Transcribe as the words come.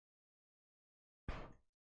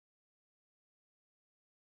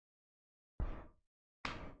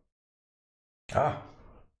Hello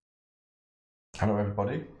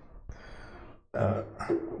everybody.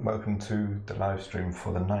 Welcome to the live stream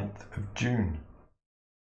for the 9th of June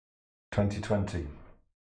 2020.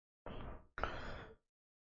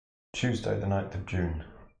 Tuesday the 9th of June.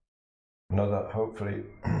 Hopefully,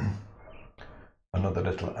 another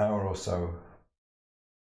little hour or so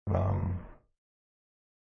a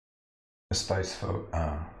space for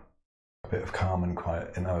a bit of calm and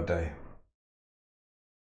quiet in our day.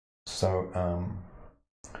 So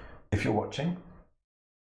if you're watching,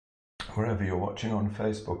 wherever you're watching, on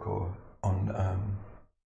Facebook or on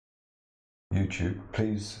YouTube,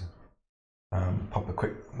 please pop a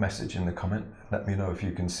quick message in the comment. Let me know if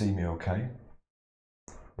you can see me okay,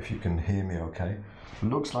 if you can hear me okay.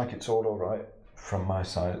 Looks like it's all right from my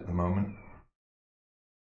side at the moment.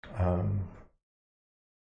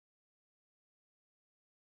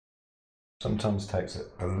 Sometimes takes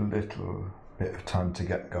a little bit of time to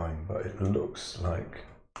get going, but it looks like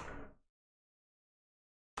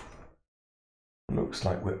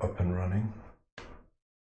we're up and running.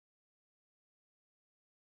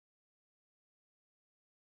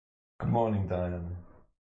 Good morning, Diane.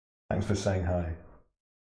 Thanks for saying hi.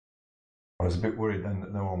 I was a bit worried then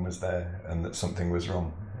that no one was there and that something was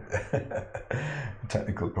wrong.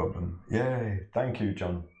 Technical problem. Yay, thank you,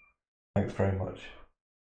 John. Thanks very much.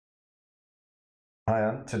 Hi,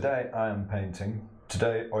 Anne. Today I am painting.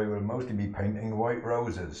 Today I will mostly be painting white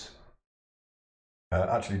roses.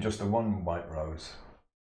 Actually, just the one white rose.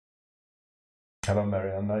 Hello,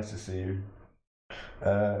 Marianne. Nice to see you.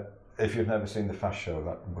 If you've never seen the Fast Show,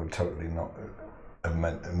 that would totally not have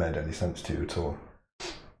made any sense to you at all.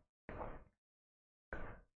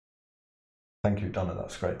 Thank you, Donna.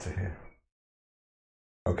 That's great to hear.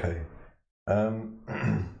 Okay.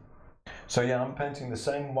 So yeah, I'm painting the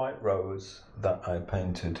same white rose that I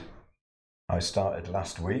started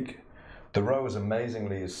last week. The rose,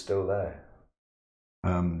 amazingly, is still there.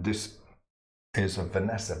 This is a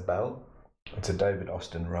Vanessa Bell. It's a David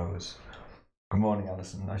Austin rose. Good morning,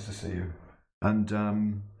 Alison. Nice to see you. And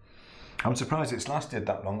I'm surprised it's lasted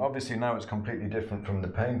that long. Obviously now it's completely different from the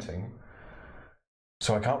painting,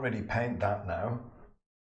 so I can't really paint that now.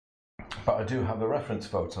 But I do have a reference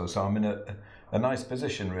photo, so I'm in a nice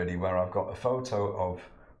position really, where I've got a photo of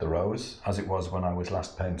the rose as it was when I was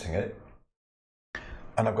last painting it,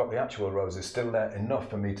 and I've got the actual roses still there, enough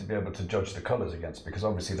for me to be able to judge the colours against, because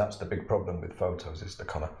obviously that's the big problem with photos, is the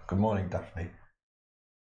colour. Good morning, Daphne.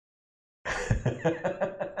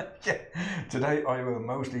 Yeah. Today I will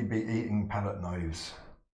mostly be eating palette knives.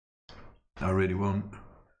 I really won't.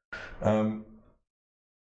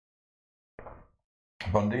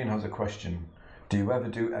 Bondine has a question. Do you ever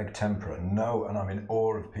do egg tempera? No, and I'm in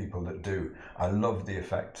awe of people that do. I love the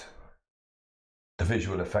effect, the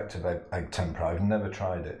visual effect of egg tempera. I've never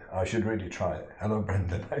tried it. I should really try it. Hello,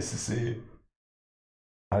 Brenda. Nice to see you.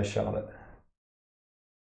 Hi, Charlotte.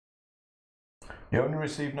 You only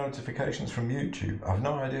receive notifications from YouTube. I've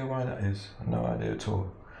no idea why that is. No idea at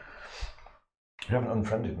all. You haven't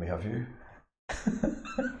unfriended me, have you?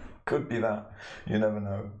 Could be that. You never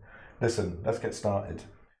know. Listen, let's get started.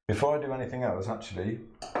 Before I do anything else, actually,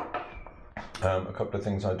 a couple of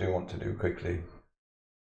things I do want to do quickly.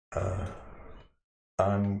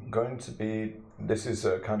 I'm going to be, this is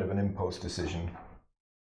a kind of an impulse decision.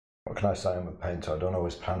 What can I say? I'm a painter. I don't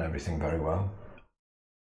always plan everything very well.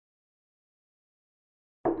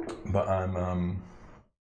 But I'm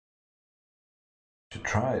to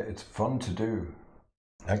try it. It's fun to do.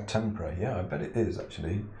 Egg tempera, yeah, I bet it is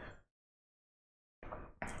actually.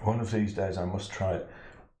 One of these days I must try it.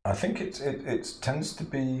 I think it tends to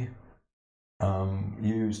be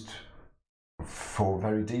used for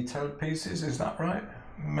very detailed pieces, is that right?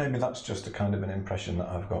 Maybe that's just a kind of an impression that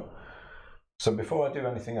I've got. So before I do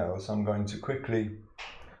anything else, I'm going to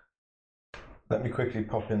let me quickly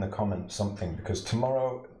pop in the comments something, because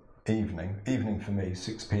tomorrow evening for me,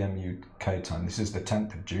 6 p.m. UK time, this is the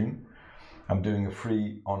 10th of June, I'm doing a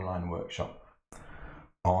free online workshop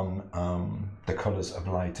on the colours of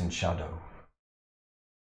light and shadow.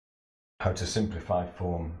 How to simplify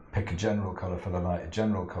form, pick a general colour for the light, a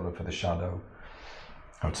general colour for the shadow,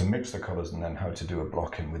 how to mix the colours, and then how to do a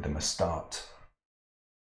block-in with them, a start.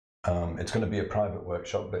 It's going to be a private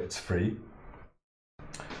workshop, but it's free.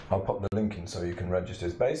 I'll pop the link in so you can register.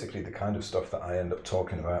 It's basically the kind of stuff that I end up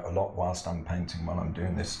talking about a lot whilst I'm painting, while I'm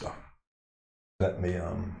doing this stuff. Let me,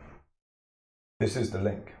 this is the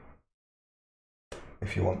link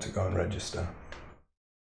if you want to go and register.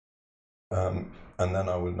 And then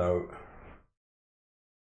I will know.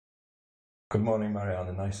 Good morning,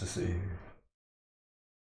 Mariana, nice to see you.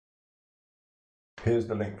 here's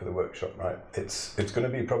the link for the workshop, right? It's going to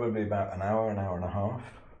be probably about an hour and a half.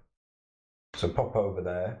 So pop over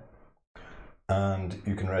there and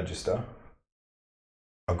you can register.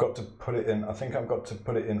 I've got to put it in, I think I've got to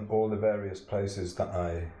put it in all the various places that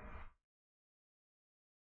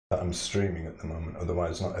I'm streaming at the moment,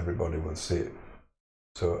 otherwise not everybody will see it.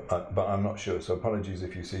 So, but I'm not sure, so apologies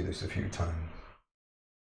if you see this a few times.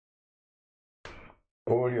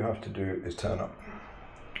 All you have to do is turn up,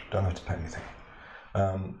 don't have to pay anything.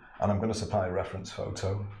 And I'm going to supply a reference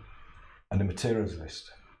photo and a materials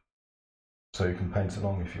list, so you can paint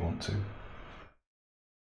along if you want to.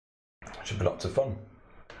 It should be lots of fun.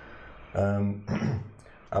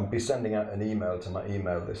 I'll be sending out an email to my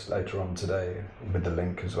email list later on today with the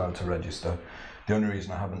link as well to register. The only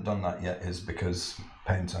reason I haven't done that yet is because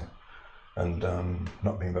Painter and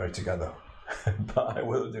not being very together, but I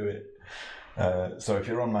will do it. So if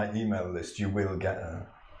you're on my email list, you will get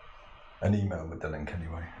an email with the link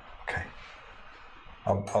anyway. Okay.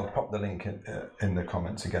 I'll pop the link in the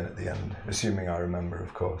comments again at the end, assuming I remember,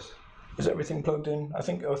 of course. Is everything plugged in? I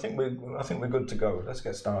think we're good to go. Let's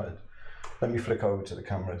get started. Let me flick over to the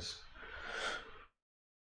cameras.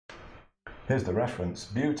 Here's the reference,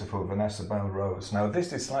 beautiful Vanessa Bell Rose. Now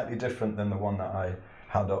this is slightly different than the one that I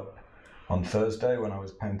had up on Thursday when I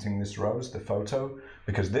was painting this rose, the photo,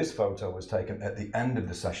 because this photo was taken at the end of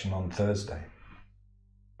the session on Thursday.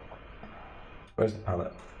 Where's the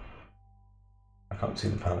palette? I can't see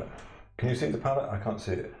the palette. Can you see the palette? I can't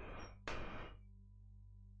see it.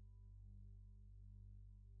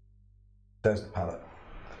 There's the palette.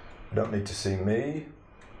 You don't need to see me.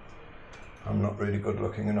 I'm not really good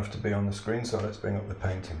looking enough to be on the screen, so let's bring up the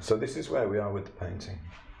painting. So this is where we are with the painting.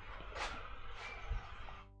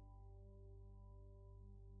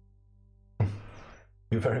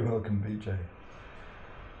 You're very welcome, BJ.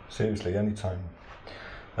 Seriously, anytime.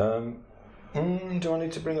 Do I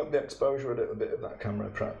need to bring up the exposure a little bit of that camera,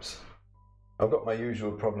 perhaps? I've got my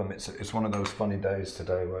usual problem. It's one of those funny days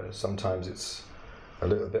today where sometimes it's a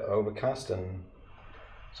little bit overcast and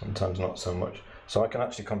sometimes not so much. So I can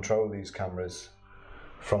actually control these cameras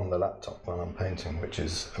from the laptop while I'm painting, which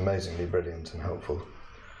is amazingly brilliant and helpful.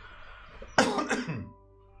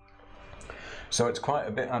 So it's quite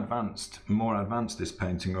a bit advanced, more advanced, this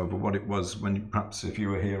painting, over what it was when, perhaps if you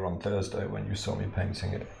were here on Thursday when you saw me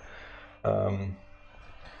painting it. But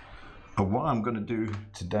what I'm going to do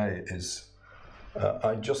today is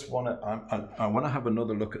I just want to I want to have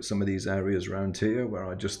another look at some of these areas around here where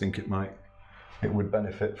I just think it would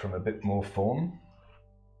benefit from a bit more form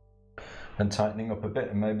and tightening up a bit,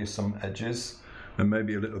 and maybe some edges, and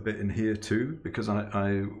maybe a little bit in here too, because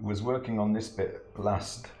I was working on this bit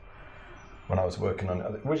when I was working on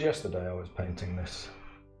it was yesterday I was painting this,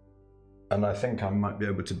 and I think I might be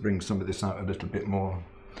able to bring some of this out a little bit more.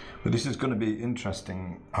 But this is going to be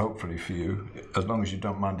interesting, hopefully for you, as long as you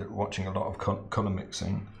don't mind watching a lot of colour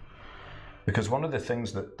mixing, because one of the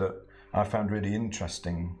things that I found really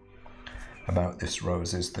interesting about this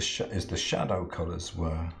rose is the shadow colours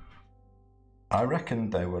were, I reckon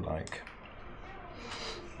they were like,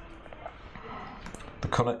 the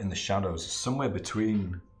colour in the shadows is somewhere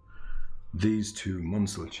between these two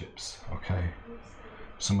Munsell chips, okay,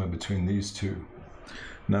 somewhere between these two.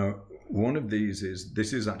 Now one of these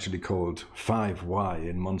this is actually called 5Y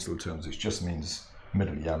in Munsell terms, which just means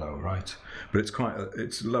middle yellow, right? But it's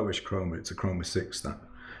it's lowish chroma, it's a chroma 6 that.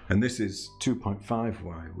 And this is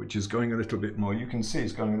 2.5Y, which is going a little bit more, you can see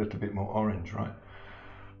it's going a little bit more orange, right?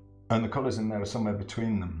 And the colours in there are somewhere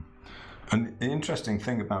between them. And the interesting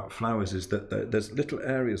thing about flowers is that there's little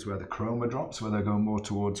areas where the chroma drops, where they go more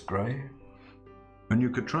towards grey. And you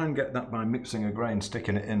could try and get that by mixing a grey and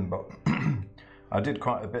sticking it in, but I did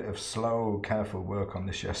quite a bit of slow, careful work on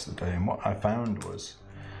this yesterday, and what I found was,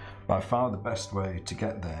 by far the best way to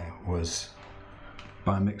get there was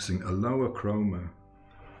by mixing a lower chroma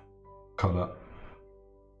colour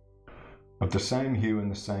of the same hue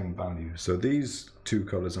and the same value. So these two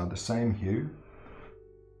colours are the same hue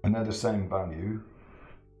and they're the same value,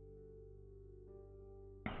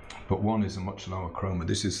 but one is a much lower chroma.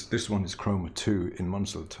 This one is chroma 2 in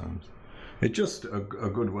Munsell terms. It's just a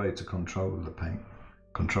good way to control the paint,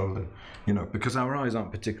 because our eyes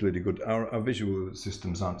aren't particularly good. Our visual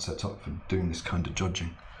systems aren't set up for doing this kind of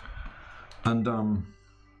judging. And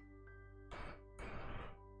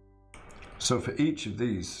so for each of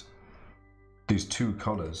these two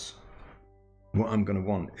colours, what I'm going to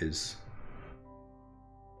want is,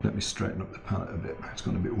 let me straighten up the palette a bit, it's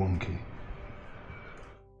gone a bit wonky.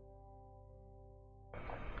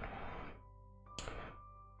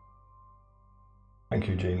 Thank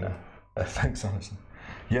you, Gina. Thanks, Alison.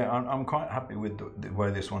 yeah, I'm quite happy with the way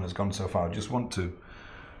this one has gone so far. I just want to,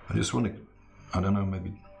 I don't know,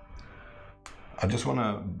 maybe, I just want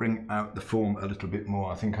to bring out the form a little bit more.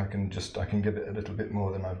 I think I can give it a little bit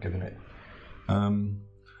more than I've given it.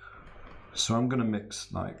 So I'm going to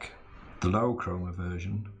mix like the low chroma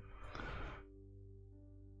version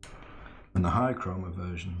and the high chroma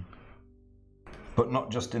version, but not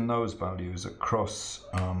just in those values, across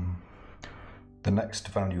the next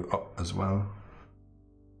value up as well.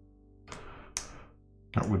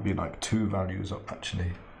 That would be like 2 values up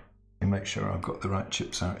actually. And make sure I've got the right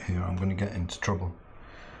chips out here. I'm going to get into trouble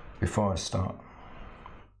before I start.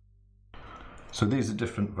 So these are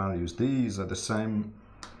different values. These are the same.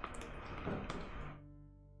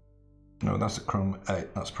 No, that's a chroma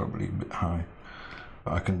 8. That's probably a bit high.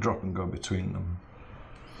 But I can drop and go between them.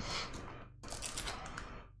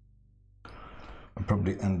 I'll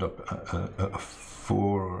probably end up at a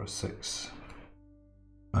 4 or a 6.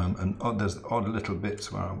 And there's odd little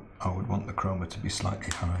bits where I would want the chroma to be slightly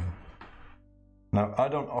higher. Now,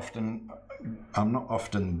 I'm not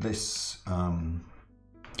often this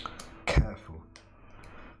careful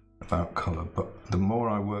about colour, but the more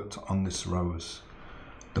I worked on this rose,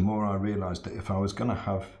 the more I realised that if I was going to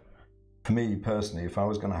have, for me personally, if I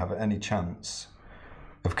was going to have any chance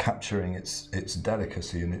of capturing its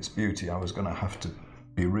delicacy and its beauty, I was going to have to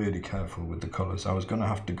be really careful with the colours. I was going to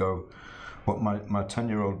have to go what my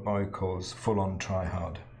 10-year-old boy calls full-on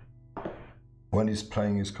try-hard. When he's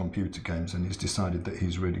playing his computer games and he's decided that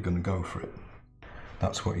he's really going to go for it,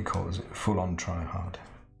 that's what he calls it, full-on try-hard.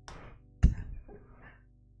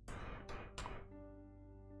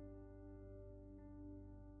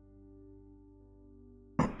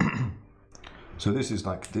 So this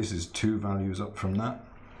is 2 values up from that.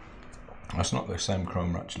 That's not the same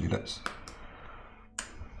chroma actually.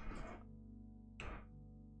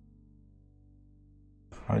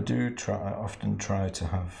 I often try to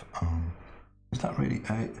have, is that really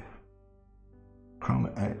 8? Chroma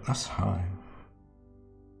 8, that's high.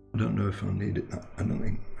 I don't know if I'll need it, I don't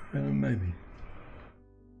think, maybe.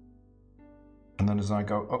 And then as I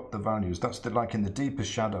go up the values, that's like in the deeper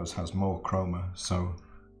shadows has more chroma. So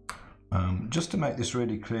just to make this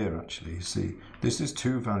really clear actually, see, this is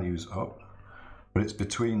 2 values up, but it's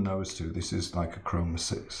between those 2. This is like a chroma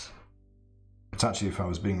 6. It's actually, if I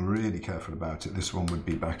was being really careful about it, this one would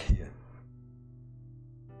be back here.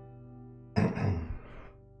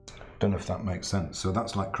 Don't know if that makes sense. So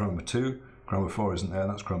that's like chroma 2, chroma 4 isn't there,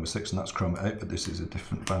 that's chroma 6, and that's chroma 8, but this is a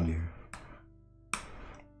different value.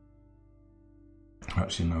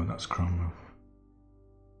 Actually, no, that's chroma.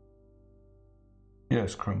 Yeah,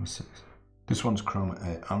 it's chroma 6. This one's chroma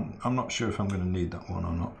 8. I'm not sure if I'm going to need that one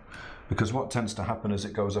or not, because what tends to happen as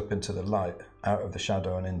it goes up into the light, out of the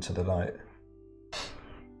shadow and into the light,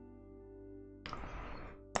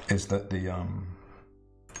 is that the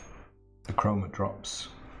chroma drops.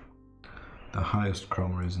 The highest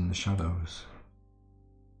chroma is in the shadows.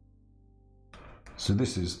 So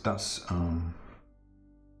that's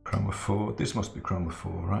chroma 4. This must be chroma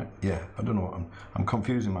 4, right? Yeah, I don't know. I'm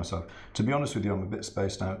confusing myself. To be honest with you, I'm a bit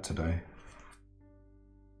spaced out today.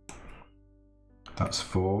 That's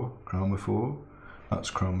 4, chroma 4.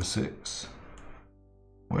 That's chroma 6.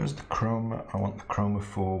 Where's the chroma? I want the chroma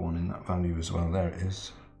 4 one in that value as well. There it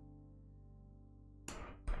is.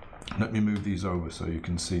 Let me move these over so you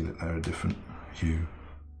can see that they're a different hue.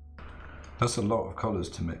 That's a lot of colours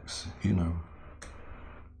to mix, you know.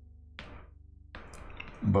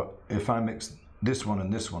 But if I mix this one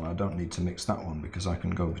and this one, I don't need to mix that one because I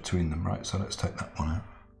can go between them, right? So let's take that one out.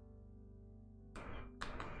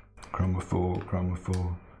 Chroma 4, chroma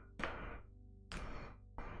 4.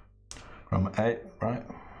 Chroma 8, right?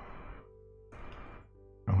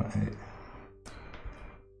 Chroma 8.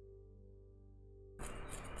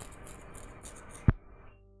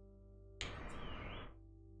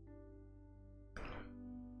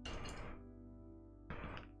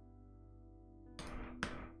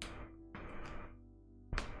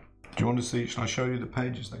 Do you want to see, shall I show you the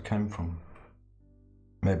pages they came from?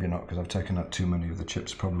 Maybe not, because I've taken out too many of the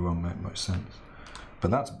chips, probably won't make much sense. But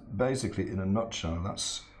that's basically, in a nutshell,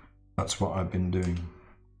 that's what I've been doing.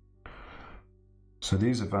 So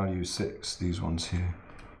these are value 6, these ones here.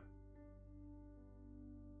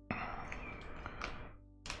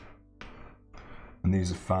 And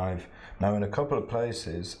these are 5. Now in a couple of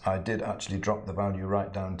places, I did actually drop the value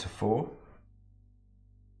right down to 4.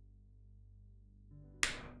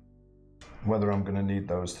 Whether I'm going to need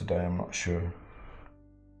those today, I'm not sure.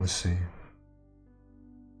 Let's see.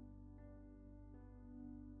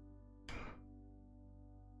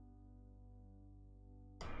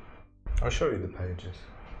 I'll show you the pages.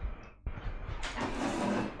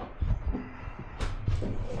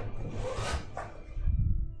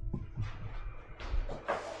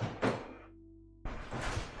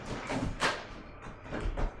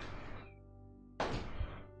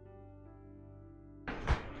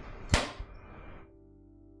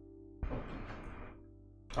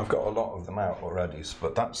 I've got a lot of them out already,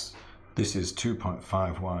 but this is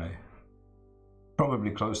 2.5Y, probably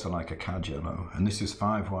close to like a cad yellow, and this is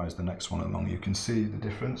 5Y is the next one along. You can see the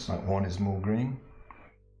difference, like one is more green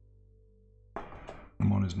and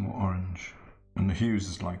one is more orange, and the hues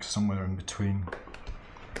is like somewhere in between.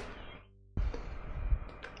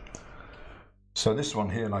 So this one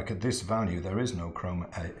here, like at this value, there is no chroma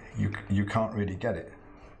 8. You can't really get it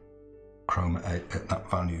chroma 8 at that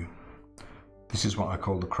value. This is what I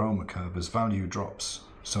call the chroma curve. As value drops,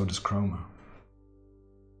 so does chroma.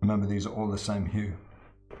 Remember, these are all the same hue.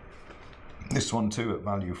 This one too, at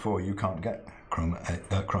value 4, you can't get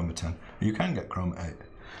chroma 10. You can get chroma 8.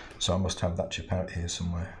 So I must have that chip out here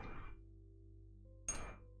somewhere.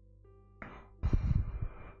 I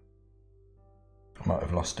might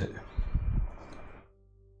have lost it.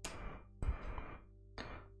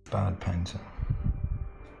 Bad painter.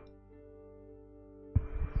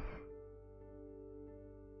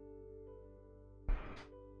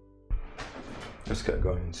 Let's get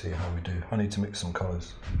going and see how we do. I need to mix some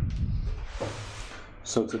colours.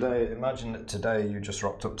 So today, imagine that today you just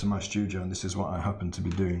rocked up to my studio and this is what I happen to be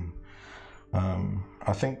doing.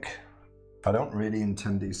 I think I don't really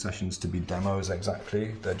intend these sessions to be demos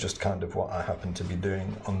exactly. They're just kind of what I happen to be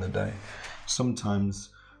doing on the day. Sometimes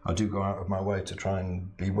I do go out of my way to try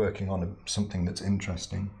and be working on something that's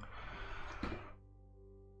interesting.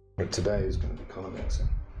 But today is going to be colour mixing.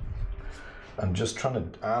 I'm just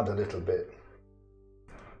trying to add a little bit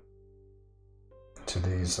to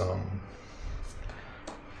these to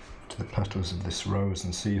the petals of this rose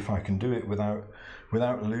and see if I can do it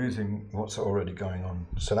without losing what's already going on.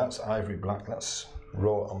 So that's ivory black, that's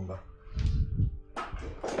raw umber.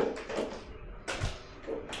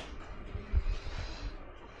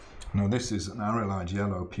 Now this is an arylide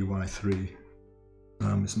yellow PY3.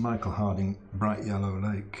 It's Michael Harding Bright Yellow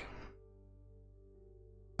Lake.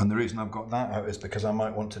 And the reason I've got that out is because I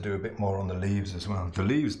might want to do a bit more on the leaves as well. The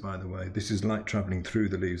leaves, by the way, this is light travelling through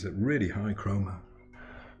the leaves at really high chroma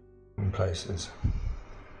in places.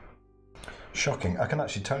 Shocking. I can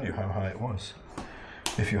actually tell you how high it was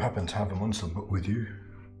if you happen to have a Munsell book with you.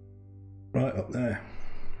 Right up there.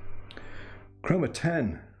 Chroma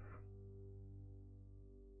 10.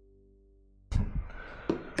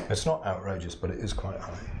 It's not outrageous, but it is quite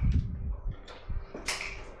high.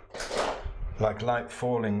 Like light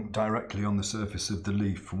falling directly on the surface of the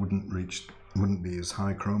leaf wouldn't be as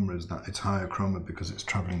high chroma as that. It's higher chroma because it's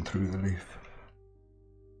travelling through the leaf.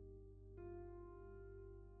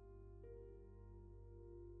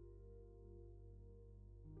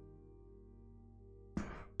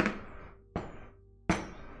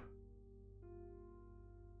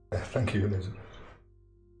 Yeah, thank you, Elizabeth.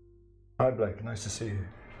 Hi Blake, nice to see you.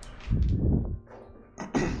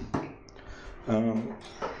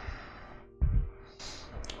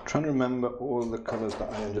 Trying to remember all the colours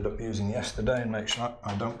that I ended up using yesterday and make sure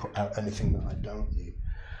I don't put out anything that I don't need.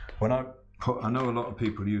 I know a lot of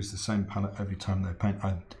people use the same palette every time they paint.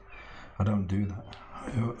 I don't do that.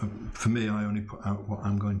 For me, I only put out what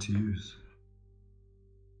I'm going to use.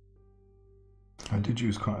 I did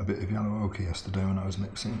use quite a bit of yellow ochre yesterday when I was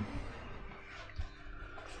mixing.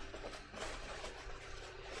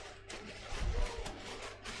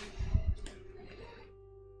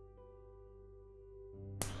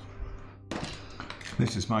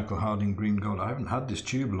 This is Michael Harding Green Gold. I haven't had this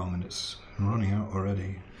tube long and it's running out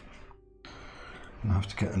already. I have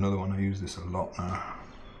to get another one. I use this a lot now.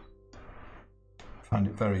 I find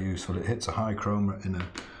it very useful. It hits a high chroma in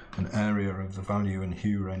an area of the value and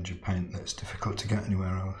hue range of paint that's difficult to get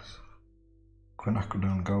anywhere else.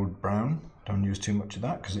 Quinacridone Gold Brown. Don't use too much of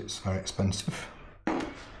that because it's very expensive.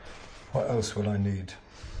 What else will I need?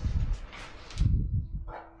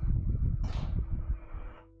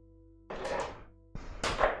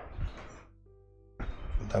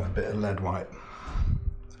 Have a bit of lead white.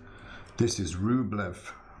 This is Rublev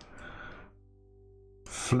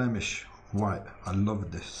Flemish white. I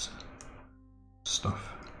love this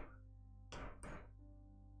stuff,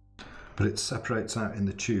 but it separates out in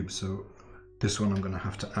the tube, so this one I'm going to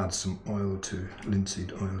have to add some oil to,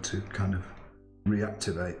 linseed oil, to kind of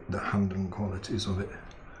reactivate the Hamden qualities of it.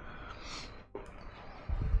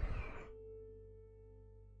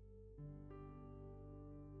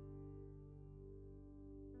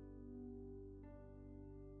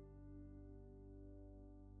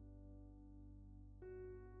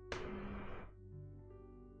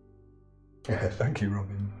 Yeah, thank you,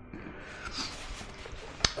 Robin.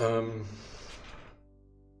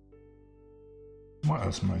 What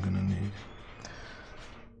else am I going to need?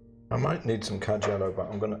 I might need some cad yellow, but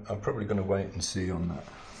I'm probably going to wait and see on that.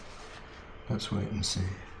 Let's wait and see.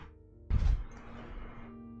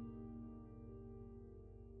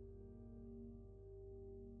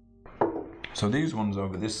 So these ones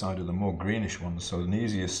over this side are the more greenish ones, so the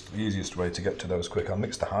easiest way to get to those quick. I'll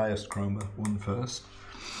mix the highest chroma one first.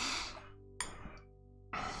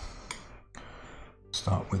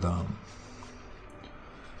 Start with a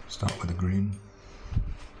green.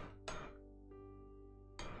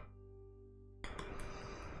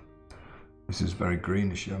 This is very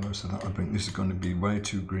greenish yellow, so that would bring, this is going to be way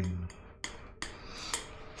too green.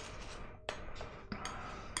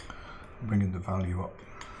 Bringing the value up.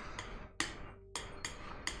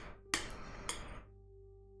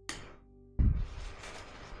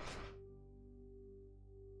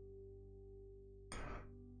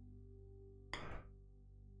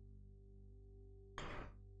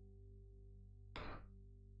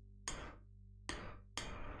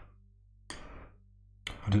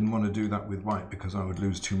 I didn't want to do that with white because I would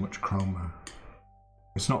lose too much chroma.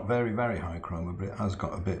 It's not very, very high chroma, but it has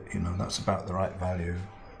got a bit, you know, that's about the right value,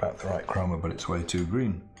 about the right chroma, but it's way too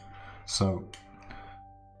green. So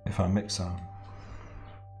if I mix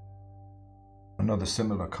another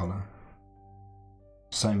similar color,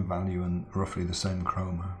 same value and roughly the same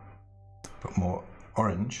chroma, but more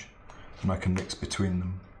orange, and I can mix between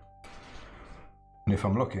them. And if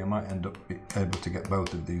I'm lucky, I might end up able to get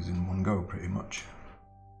both of these in one go pretty much.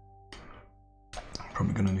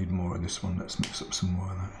 Probably going to need more of this one. Let's mix up some more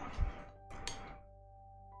of that.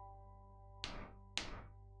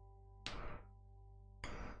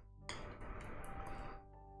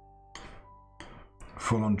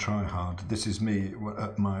 Full on try hard. This is me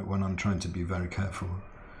at when I'm trying to be very careful.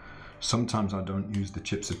 Sometimes I don't use the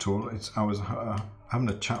chips at all. I was having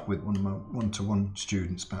a chat with one of my one-to-one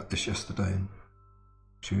students about this yesterday, and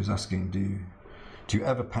she was asking, do you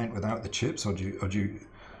ever paint without the chips, or do you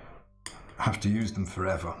have to use them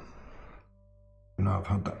forever? You know, I've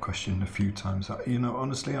had that question a few times. You know,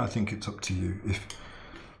 honestly, I think it's up to you.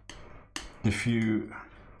 If you,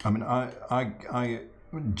 I mean, I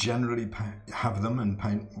generally have them and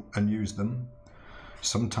paint and use them.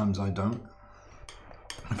 Sometimes I don't.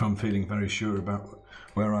 If I'm feeling very sure about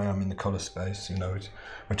where I am in the color space, you know,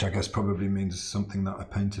 which I guess probably means something that I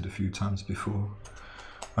painted a few times before.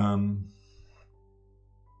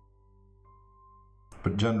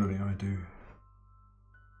 But generally I do.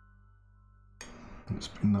 Let's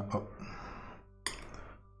bring that up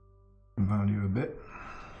in value a bit.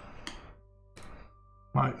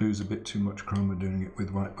 Might lose a bit too much chroma doing it with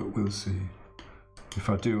white, but we'll see. If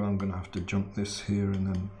I do, I'm going to have to jump this here and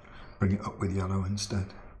then bring it up with yellow instead.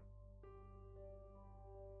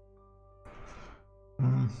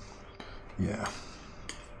 Yeah.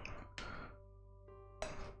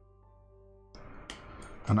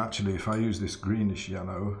 And actually, if I use this greenish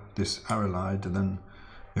yellow, this arylide, then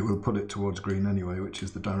it will put it towards green anyway, which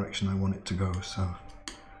is the direction I want it to go. So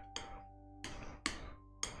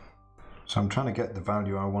I'm trying to get the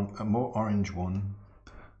value I want, a more orange one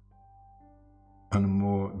and a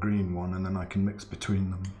more green one, and then I can mix between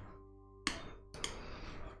them.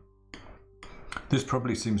 This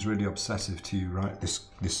probably seems really obsessive to you, right?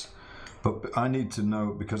 But I need to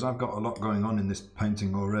know, because I've got a lot going on in this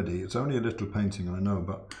painting already. It's only a little painting, I know,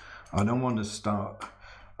 but I don't want to start.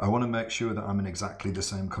 I want to make sure that I'm in exactly the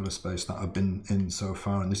same color space that I've been in so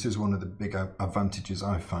far. And this is one of the big advantages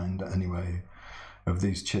I find anyway of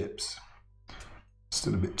these chips.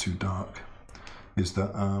 Still a bit too dark. Is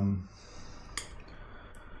that,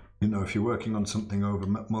 you know, if you're working on something over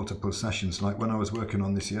multiple sessions, like when I was working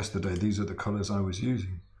on this yesterday, these are the colors I was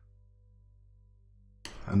using.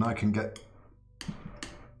 And I can get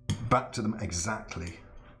back to them exactly.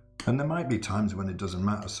 And there might be times when it doesn't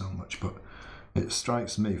matter so much, but it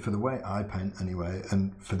strikes me, for the way I paint anyway,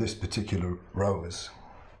 and for this particular rose,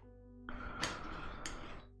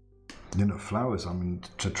 you know, flowers, I mean,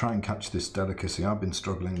 to try and catch this delicacy, I've been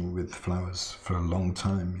struggling with flowers for a long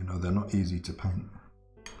time, you know, they're not easy to paint.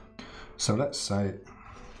 So let's say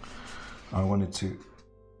I wanted to,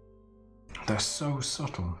 they're so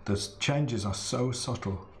subtle, the changes are so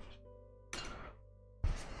subtle.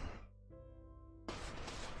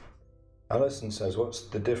 Alison says, what's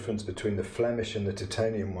the difference between the Flemish and the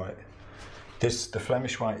titanium white? The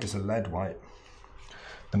Flemish white is a lead white.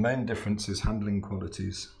 The main difference is handling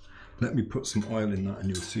qualities. Let me put some oil in that and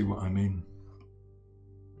you'll see what I mean.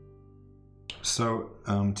 So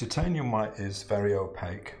titanium white is very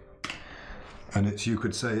opaque, and you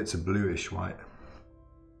could say it's a bluish white.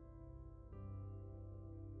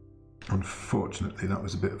 Unfortunately, that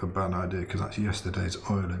was a bit of a bad idea because that's yesterday's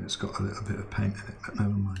oil and it's got a little bit of paint in it, but never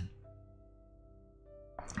mind.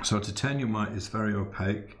 So titanium white is very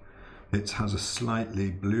opaque. It has a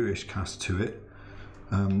slightly bluish cast to it.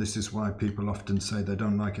 This is why people often say they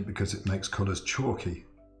don't like it, because it makes colours chalky.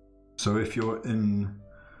 So if you're in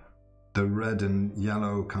the red and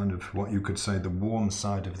yellow, kind of what you could say the warm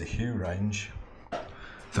side of the hue range,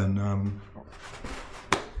 then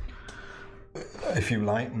if you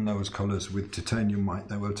lighten those colours with titanium white,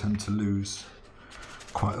 they will tend to lose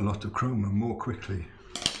quite a lot of chroma more quickly.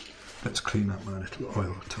 Let's clean up my little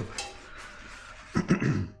oil tub.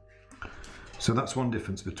 So that's one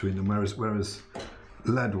difference between them, whereas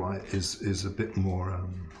lead white is a bit more,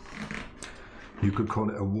 you could call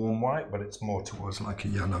it a warm white, but it's more towards like a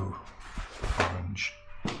yellow orange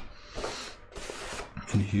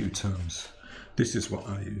in hue terms. This is what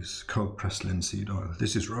I use, cold pressed linseed oil.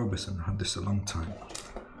 This is Robeson, I've had this a long time.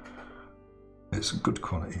 It's good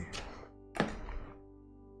quality.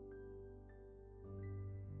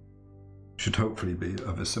 Should hopefully be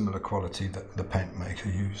of a similar quality that the paint maker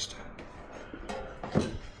used.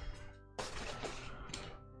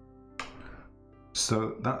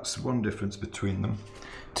 So that's one difference between them.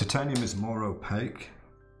 Titanium is more opaque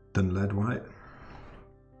than lead white.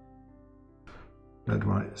 Lead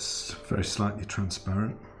white is very slightly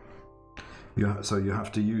transparent. So you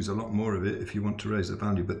have to use a lot more of it if you want to raise the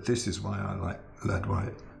value, but this is why I like lead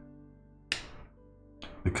white.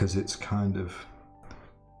 Because it's kind of,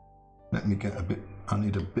 let me get a bit, I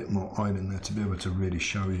need a bit more oil in there to be able to really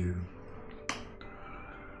show you.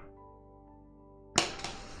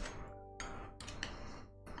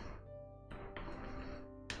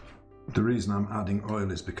 The reason I'm adding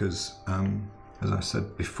oil is because, as I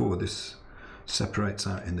said before, this separates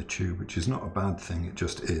out in the tube, which is not a bad thing, it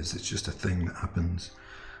just is. It's just a thing that happens.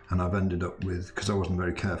 And I've ended up with, because I wasn't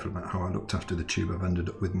very careful about how I looked after the tube, I've ended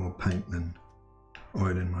up with more paint than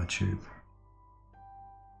oil in my tube.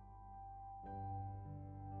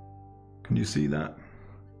 Can you see that?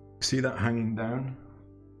 See that hanging down?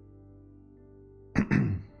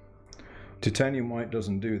 Titanium white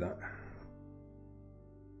doesn't do that.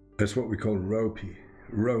 That's what we call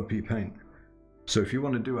ropey paint. So if you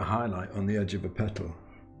want to do a highlight on the edge of a petal,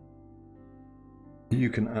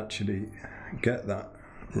 you can actually get that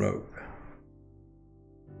rope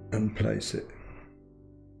and place it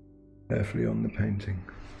carefully on the painting.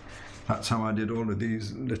 That's how I did all of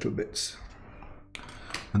these little bits.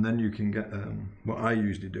 And then you can get, what I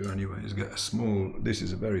usually do anyway, is get a small, this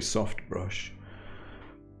is a very soft brush,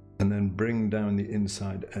 and then bring down the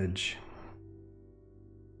inside edge.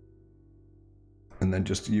 And then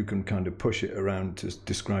just, you can kind of push it around to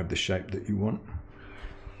describe the shape that you want.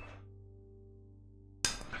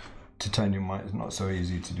 Titanium white is not so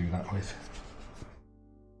easy to do that with.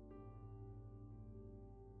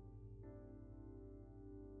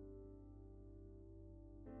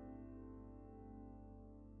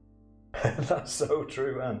 That's so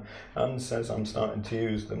true, Anne. Anne says I'm starting to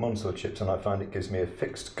use the Monceau chips and I find it gives me a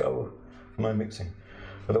fixed go for my mixing.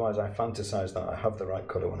 Otherwise I fantasize that I have the right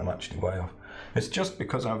colour when I'm actually way off. It's just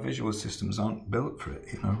because our visual systems aren't built for it,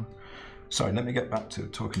 you know. Sorry, let me get back to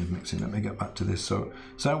talking of mixing, let me get back to this. So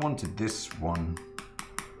I wanted this one.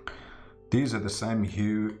 These are the same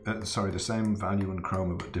hue, the same value and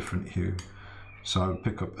chroma but different hue. So I would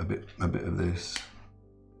pick up a bit of this,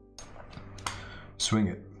 swing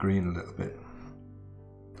it green a little bit.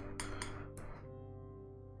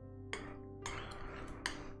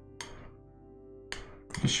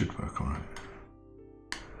 This should work all right.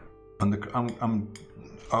 And I'm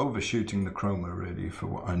overshooting the chroma really for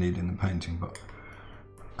what I need in the painting, but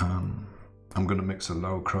I'm going to mix a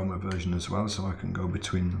low chroma version as well so I can go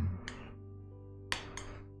between them.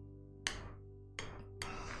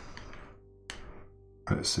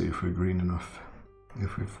 Let's see if we're green enough,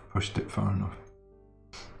 if we've pushed it far enough.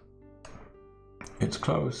 It's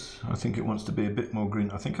close. I think it wants to be a bit more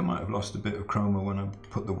green. I think I might have lost a bit of chroma when I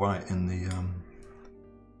put the white in the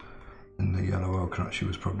yellow ochre. Actually,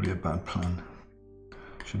 was probably a bad plan.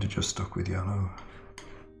 Should have just stuck with yellow.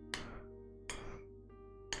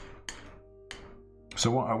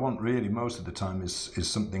 So what I want really most of the time is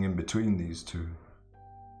something in between these two.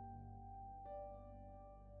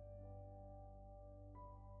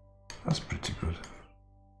 That's pretty good.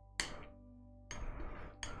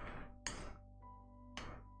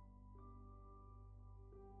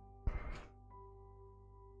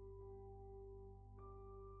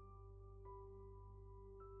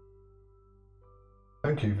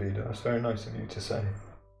 Thank you, Vida. That's very nice of you to say.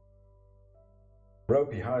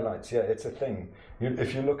 Ropey highlights, yeah, it's a thing.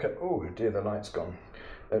 If you look at, oh dear, the light's gone.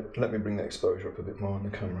 Let me bring the exposure up a bit more on the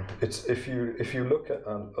camera. It's if you look at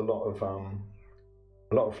a lot of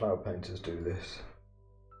flower painters do this,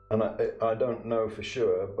 and I don't know for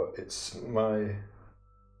sure, but it's my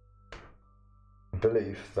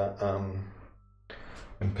belief that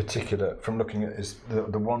in particular, from looking at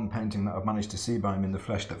the one painting that I've managed to see by him in the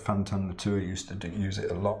flesh, that Fantin Latour used to use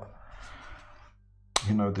it a lot.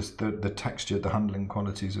 you know, the texture, the handling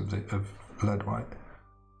qualities of lead white.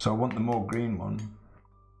 So I want the more green one.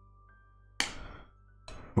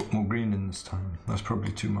 Put more green in this time. That's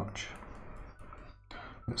probably too much.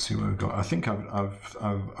 Let's see what we've got. I think I've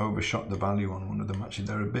overshot the value on one of them. Actually,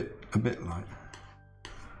 they're a bit light.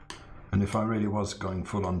 And if I really was going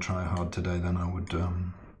full on try hard today, then I would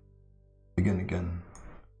begin again.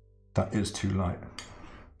 That is too light.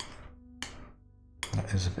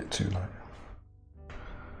 That is a bit too light.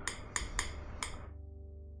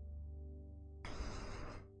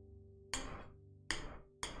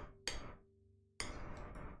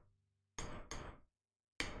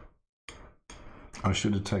 I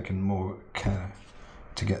should have taken more care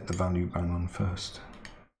to get the value bang on first.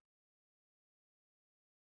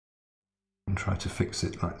 And try to fix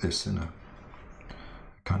it like this in a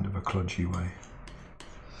kind of a kludgy way.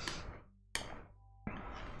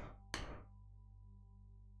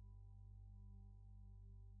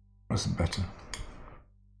 That's better.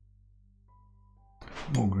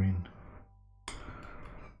 More green.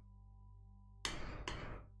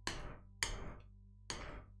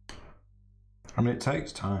 I mean, it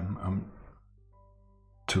takes time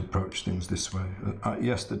to approach things this way.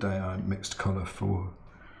 Yesterday I mixed colour for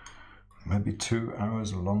maybe 2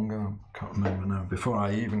 hours or longer, I can't remember now, before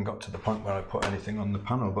I even got to the point where I put anything on the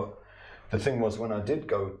panel. But the thing was, when I did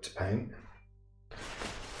go to paint,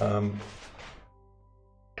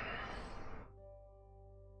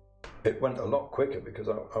 it went a lot quicker because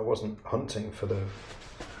I wasn't hunting for the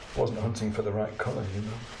right colour, you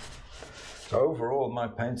know. So overall, my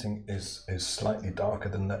painting is slightly darker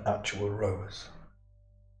than the actual rose.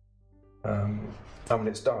 I mean,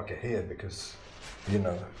 it's darker here because, you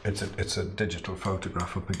know, it's a digital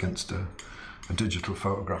photograph up against a digital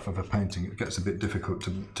photograph of a painting. It gets a bit difficult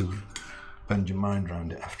to bend your mind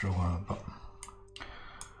around it after a while. But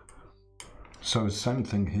so the same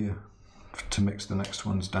thing here. To mix the next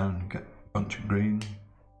ones down, get a bunch of green.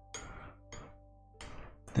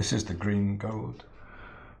 This is the green gold.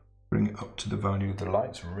 Bring it up to the value. The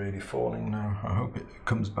light's really falling now. I hope it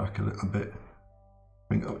comes back a little bit.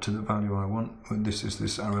 Bring it up to the value I want. This is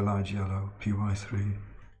this Aralide yellow, PY3.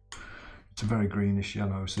 It's a very greenish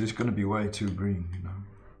yellow, so it's going to be way too green, you know.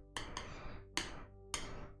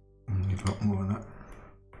 I need a lot more of that.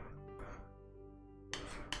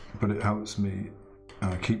 But it helps me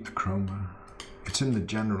keep the chroma. It's in the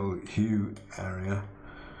general hue area,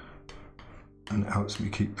 and it helps me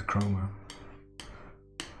keep the chroma.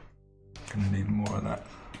 Gonna need more of that.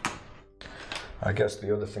 I guess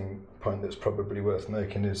the other point that's probably worth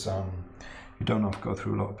making is you don't have to go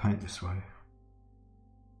through a lot of paint this way.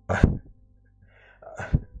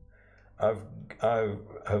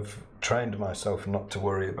 I've trained myself not to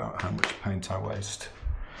worry about how much paint I waste.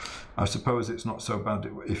 I suppose it's not so bad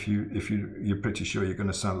if you're pretty sure you're going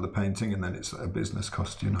to sell the painting and then it's a business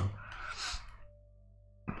cost, you know.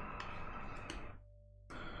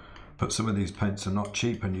 But some of these paints are not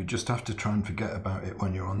cheap, and you just have to try and forget about it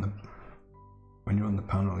when you're on the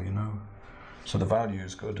panel, you know. So the value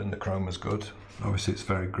is good and the chroma is good. Obviously it's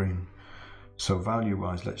very green. So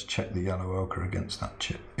value-wise, let's check the yellow ochre against that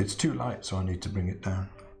chip. It's too light, so I need to bring it down.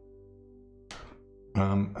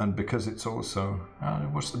 And because it's also,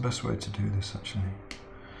 what's the best way to do this actually?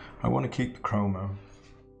 I want to keep the chroma.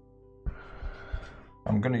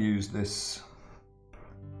 I'm going to use this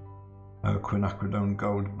quinacridone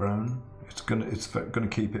gold brown. It's gonna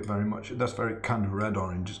keep it very much. That's very kind of red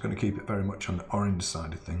orange. It's going to keep it very much on the orange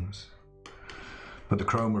side of things. But the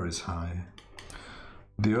chroma is high.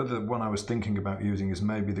 The other one I was thinking about using is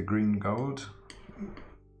maybe the green gold.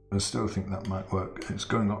 I still think that might work. It's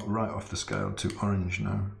going up right off the scale to orange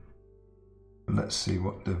now. Let's see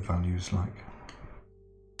what the value's like.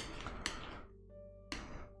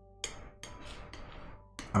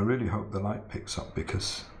 I really hope the light picks up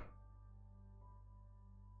because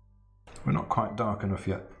we're not quite dark enough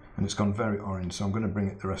yet, and it's gone very orange, so I'm going to bring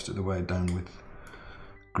it the rest of the way down with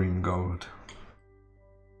green gold.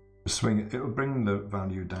 Swing it, it'll bring the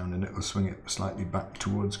value down and it'll swing it slightly back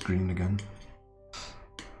towards green again.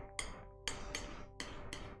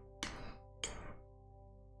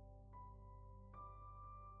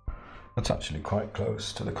 That's actually quite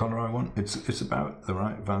close to the colour I want. It's about the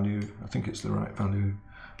right value. I think it's the right value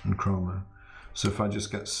and chroma. So if I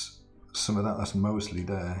just get some of that, that's mostly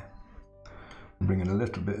there, and bring in a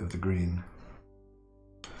little bit of the green.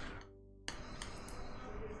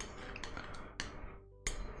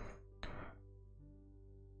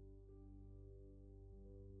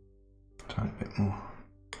 Tiny bit more.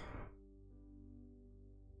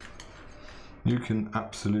 You can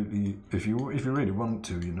absolutely, if you really want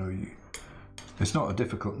to, you know, It's not a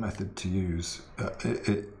difficult method to use.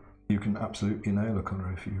 You can absolutely nail a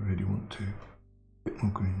colour if you really want to. A bit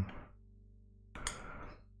more green.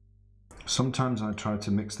 Sometimes I try to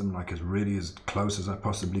mix them like as close as I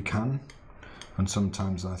possibly can, and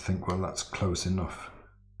sometimes I think, well, that's close enough.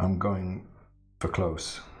 I'm going for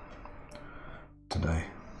close today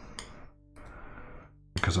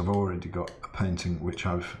because I've already got a painting which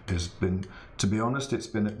has been, to be honest, it's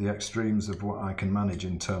been at the extremes of what I can manage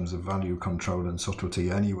in terms of value control and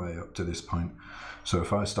subtlety anyway up to this point. So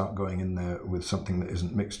if I start going in there with something that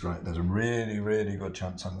isn't mixed right, there's a really, really good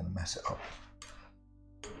chance I'm going to mess it up.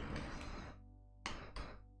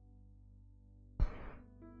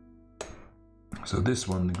 So this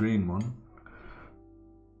one, the green one,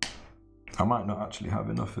 I might not actually have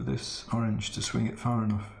enough of this orange to swing it far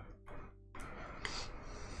enough.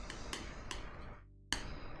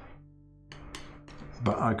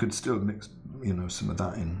 But I could still mix, you know, some of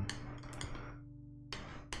that in.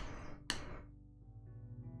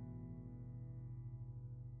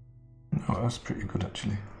 Oh, that's pretty good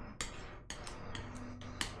actually.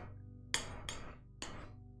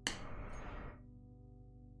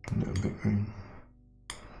 A little bit green.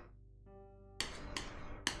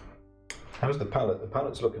 How's the palette? The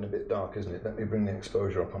palette's looking a bit dark, isn't it? Let me bring the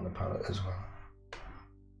exposure up on the palette as well.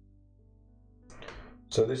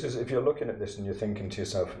 So this is, if you're looking at this and you're thinking to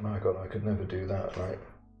yourself, my God, I could never do that, like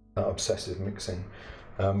that obsessive mixing.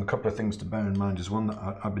 A couple of things to bear in mind is one,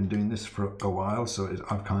 that I've been doing this for a while, so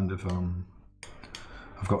I've kind of,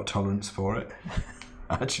 I've got a tolerance for it.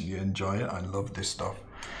 I actually enjoy it. I love this stuff.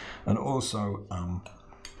 And also,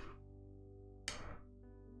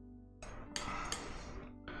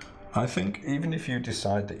 I think even if you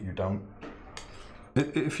decide that you don't,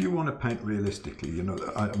 if you want to paint realistically, you know,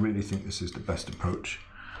 I really think this is the best approach.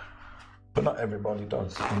 But not everybody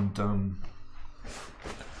does. And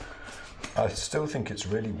I still think it's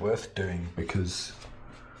really worth doing, because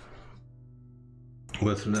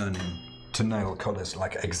worth learning to nail colours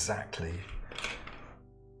like exactly,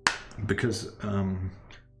 because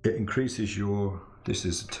it increases your, this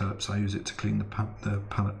is the terps, I use it to clean the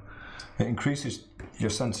palette. It increases your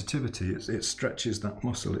sensitivity, it stretches that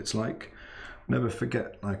muscle. It's like, never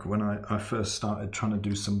forget, like when I first started trying to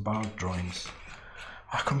do some bark drawings,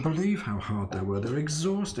 I couldn't believe how hard they were. They're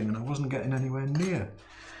exhausting, and I wasn't getting anywhere near.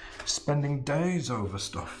 Spending days over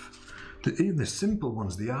stuff, even the simple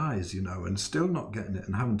ones, the eyes, you know, and still not getting it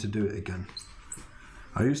and having to do it again.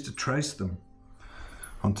 I used to trace them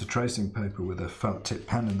onto tracing paper with a felt tip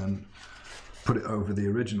pen and then put it over the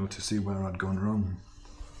original to see where I'd gone wrong.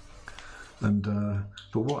 And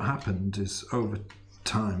but what happened is, over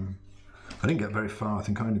time, I didn't get very far. I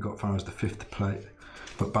think I only got far as the 5th plate,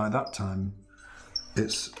 but by that time,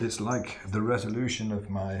 it's like the resolution of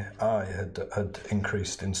my eye had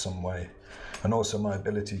increased in some way, and also my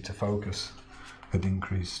ability to focus had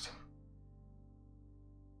increased.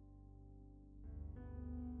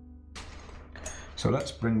 So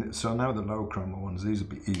let's bring this, so now the low chroma ones, these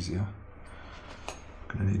will be easier.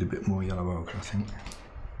 Gonna need a bit more yellow ochre, I think.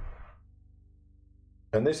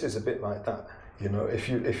 And this is a bit like that, you know, if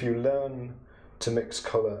you learn to mix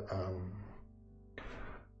colour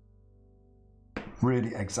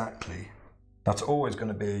really exactly, that's always going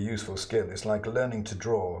to be a useful skill. It's like learning to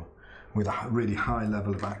draw with a really high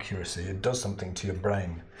level of accuracy. It does something to your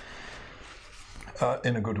brain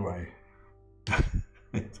in a good way.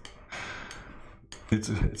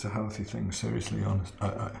 It's a healthy thing, seriously, honest.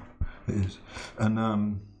 It is.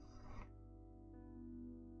 And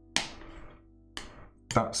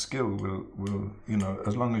that skill will, you know,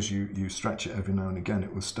 as long as you stretch it every now and again,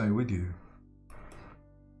 it will stay with you.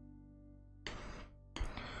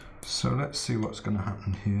 So let's see what's going to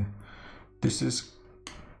happen here. This is,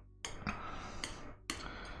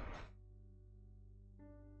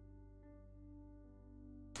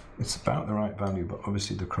 it's about the right value, but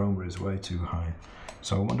obviously the chroma is way too high.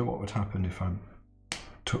 So I wonder what would happen if I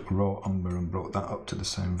took raw umber and brought that up to the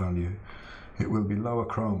same value. It will be lower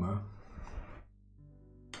chroma.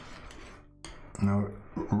 Now,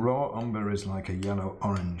 raw umber is like a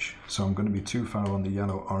yellow-orange, so I'm going to be too far on the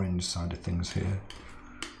yellow-orange side of things here,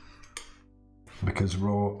 because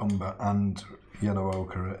raw umber and yellow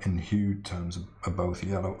ochre in hue terms are both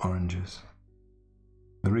yellow-oranges.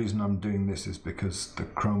 The reason I'm doing this is because the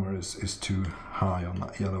chroma is too high on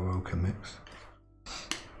that yellow ochre mix.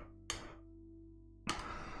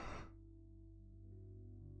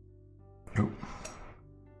 Oh,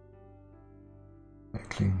 bit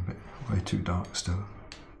clean, but way too dark still.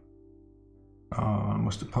 Oh, I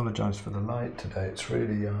must apologise for the light today. It's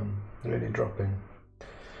really dropping.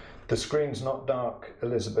 The screen's not dark,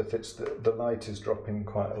 Elizabeth. It's the light is dropping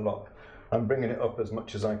quite a lot. I'm bringing it up as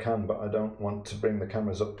much as I can, but I don't want to bring the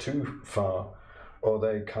cameras up too far, or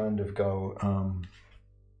they kind of go,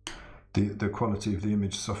 the quality of the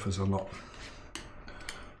image suffers a lot.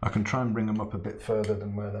 I can try and bring them up a bit further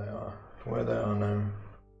than where they are now.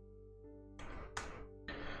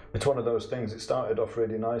 It's one of those things, it started off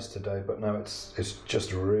really nice today, but now it's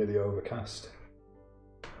just really overcast.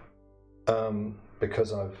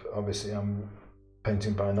 Because I'm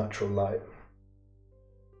painting by natural light.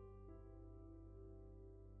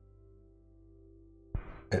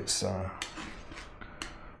 It's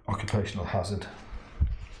occupational hazard.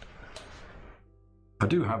 I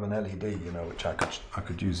do have an LED, you know, which I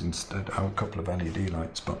could use instead. I have a couple of LED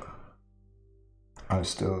lights, but I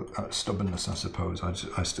still, stubbornness, I suppose.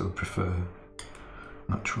 I still prefer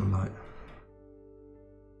natural light.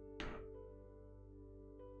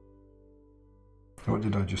 What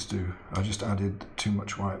did I just do? I just added too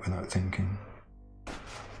much white without thinking.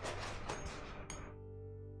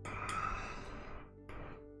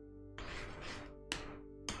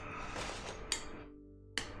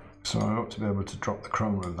 So I ought to be able to drop the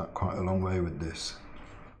chroma of that quite a long way with this.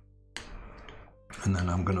 And then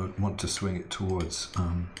I'm going to want to swing it towards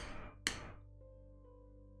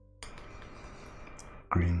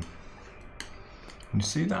green. And you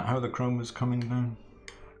see that, how the chroma is coming down?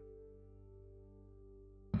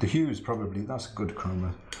 The hue is probably, that's a good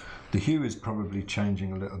chroma. The hue is probably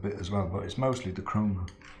changing a little bit as well, but it's mostly the chroma.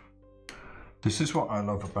 This is what I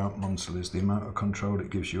love about Munsell, is the amount of control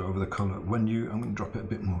it gives you over the colour. When you, I'm going to drop it a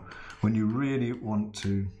bit more, when you really want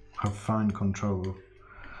to have fine control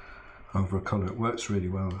over a colour, it works really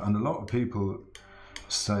well. And a lot of people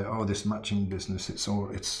say, oh, this matching business, it's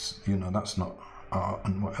you know, that's not art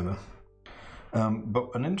and whatever.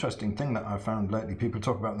 But an interesting thing that I found lately, people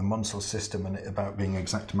talk about the Munsell system and it about being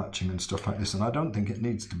exact matching and stuff like this, and I don't think it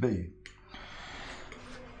needs to be.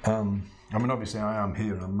 I mean, obviously I am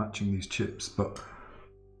here and I'm matching these chips, but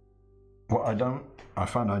what I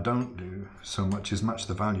find I don't do so much is match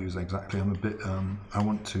the values exactly. I'm a bit, I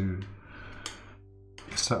want to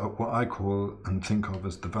set up what I call and think of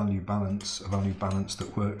as the value balance, a value balance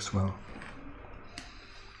that works well.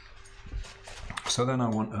 So then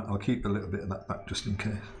I'll keep a little bit of that back just in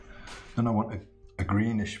case. Then I want a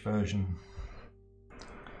greenish version.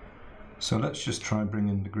 So let's just try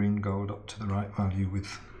bringing the green gold up to the right value with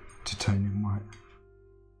titanium white.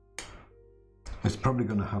 It's probably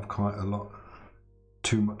going to have quite a lot,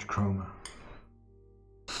 too much chroma.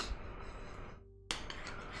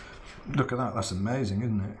 Look at that, that's amazing,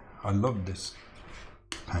 isn't it? I love this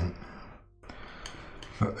paint.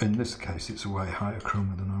 But in this case, it's a way higher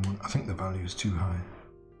chroma than I want. I think the value is too high.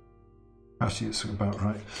 Actually, it's about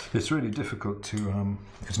right. It's really difficult to,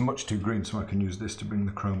 it's much too green, so I can use this to bring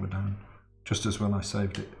the chroma down. Just as well I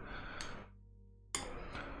saved it.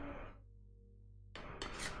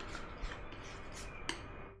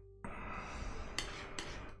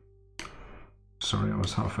 Sorry, I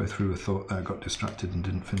was halfway through a thought there, got distracted and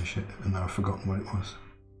didn't finish it, and now I've forgotten what it was.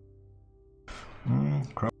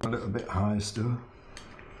 Chroma a little bit high still.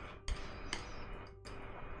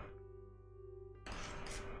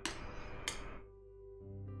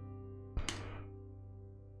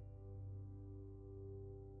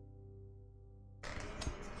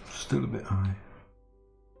 Still a bit high.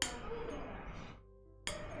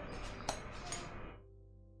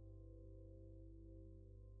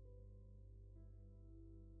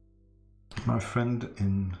 My friend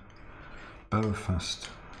in Belfast,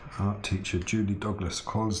 art teacher Julie Douglas,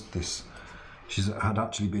 calls this, she had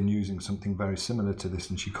actually been using something very similar to this,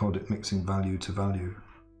 and she called it mixing value to value,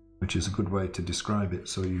 which is a good way to describe it.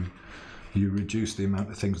 So you reduce the amount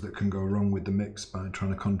of things that can go wrong with the mix by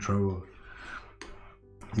trying to control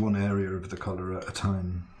one area of the colour at a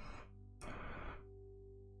time.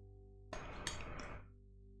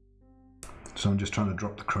 So I'm just trying to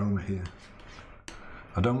drop the chroma here.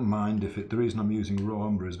 I don't mind if the reason I'm using raw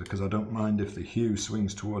umber is because I don't mind if the hue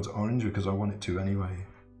swings towards orange, because I want it to anyway.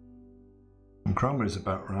 And chroma is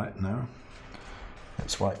about right now.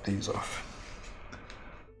 Let's wipe these off.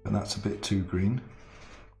 And that's a bit too green.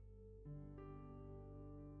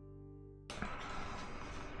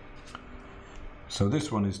 So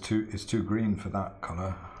this one is too green for that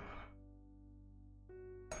colour.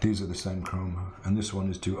 These are the same chroma, and this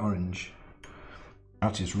one is too orange.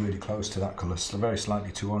 That is really close to that colour, so very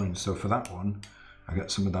slightly too orange. So for that one, I get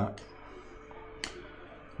some of that.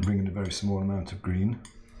 I'm bringing a very small amount of green.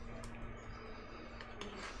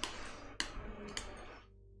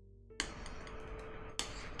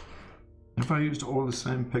 Have I used all the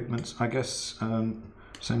same pigments? I guess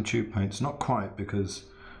same tube paints. Not quite, because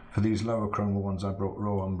for these lower chroma ones I brought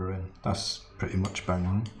raw umber in. That's pretty much bang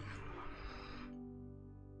on.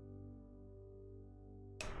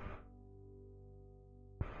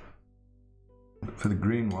 for the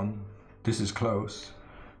green one, this is close,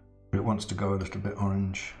 but it wants to go a little bit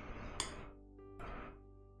orange.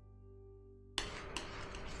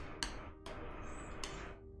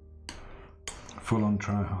 Full on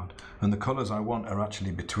try hard. And the colours I want are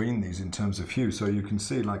actually between these in terms of hue, so you can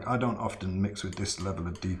see, like, I don't often mix with this level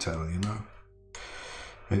of detail, you know.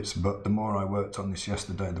 But the more I worked on this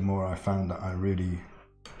yesterday, the more I found that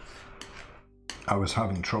I was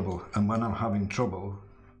having trouble, and when I'm having trouble,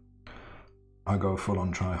 I go full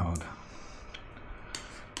on try hard.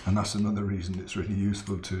 And that's another reason it's really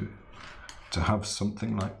useful to have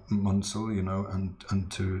something like Munsell, you know,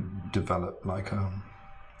 and to develop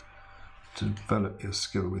to develop your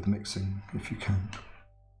skill with mixing if you can.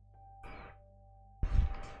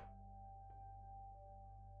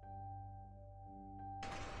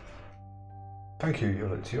 Thank you,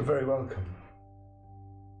 Yulit. You're very welcome.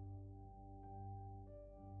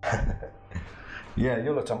 Yeah,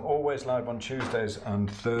 Yulit, I'm always live on Tuesdays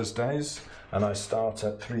and Thursdays, and I start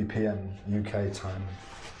at 3 p.m. UK time.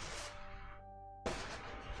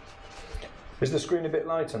 Is the screen a bit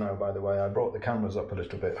lighter now, by the way? I brought the cameras up a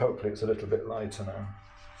little bit. Hopefully it's a little bit lighter now.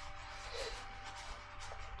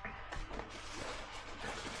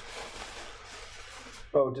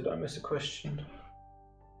 Oh, did I miss a question?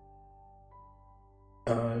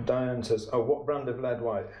 Diane says, oh, what brand of lead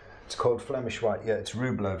white? It's called Flemish white. Yeah, it's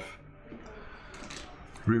Rublev.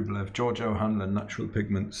 Rublev, George O'Hanlon, Natural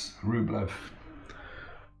Pigments, Rublev.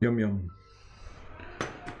 Yum yum.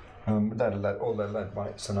 All their lead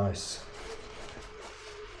whites are nice.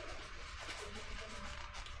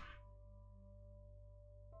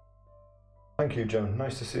 Thank you, Joan.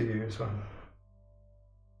 Nice to see you as well.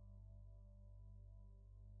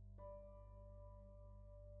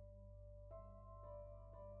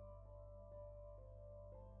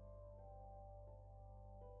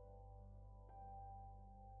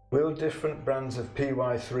 Will different brands of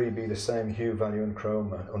PY3 be the same hue value and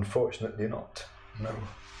chroma? Unfortunately not. No.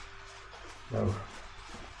 No.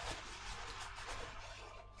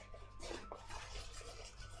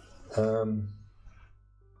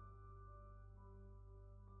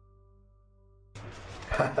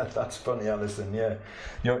 That's funny, Alison. Yeah,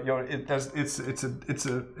 it's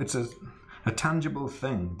a tangible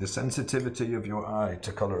thing. The sensitivity of your eye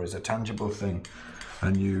to color is a tangible thing,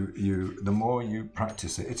 and the more you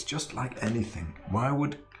practice it, it's just like anything. Why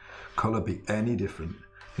would color be any different?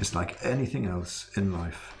 It's like anything else in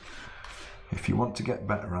life. If you want to get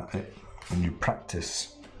better at it, and you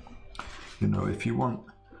practice, you know, if you want.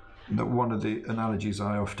 One of the analogies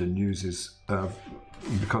I often use is,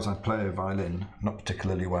 because I play a violin, not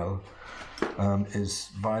particularly well, is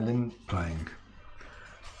violin playing.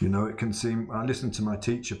 You know, it can seem, I listen to my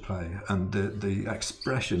teacher play, and the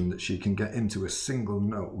expression that she can get into a single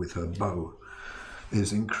note with her bow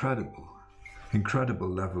is incredible. Incredible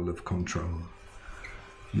level of control,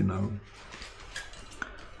 you know.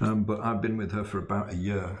 But I've been with her for about a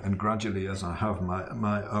year, and gradually as I have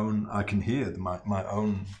my own, I can hear my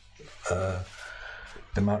own, the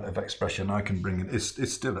amount of expression I can bring in.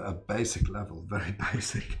 It's still at a basic level, very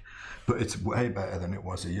basic, but it's way better than it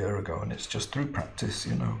was a year ago, and it's just through practice,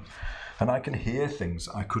 you know. And I can hear things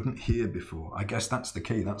I couldn't hear before. I guess that's the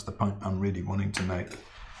key, that's the point I'm really wanting to make.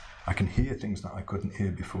 I can hear things that I couldn't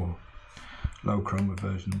hear before. Low chroma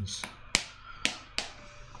versions.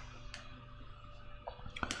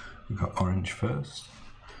 We've got orange first.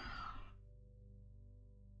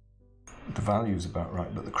 The value's about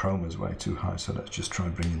right, but the chroma's way too high, so let's just try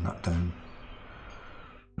bringing that down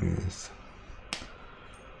with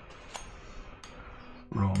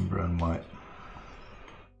Rhombre and white.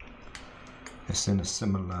 It's in a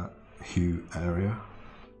similar hue area.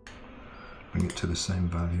 Bring it to the same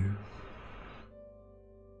value.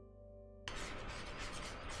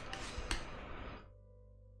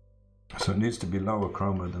 So it needs to be lower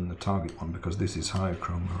chroma than the target one, because this is higher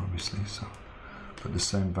chroma, obviously, so, but the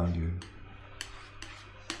same value.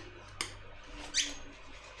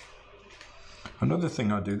 Another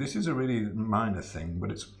thing I do, this is a really minor thing, but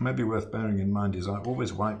it's maybe worth bearing in mind, is I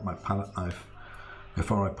always wipe my palette knife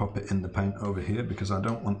before I pop it in the paint over here, because I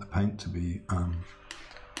don't want the paint to be,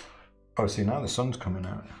 oh, see, now the sun's coming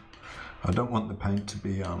out. I don't want the paint to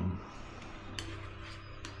be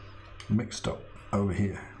mixed up over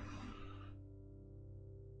here.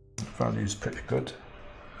 The value is pretty good.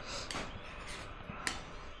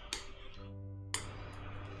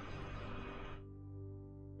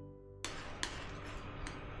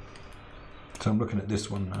 So I'm looking at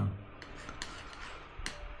this one now.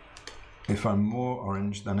 If I'm more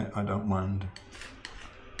orange than it, I don't mind.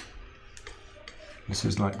 This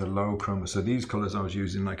is like the low chroma. So these colors I was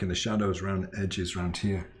using like in the shadows around the edges around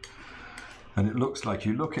here. And it looks like,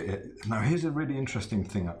 you look at it. Now here's a really interesting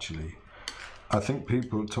thing actually. I think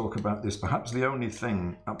people talk about this, perhaps the only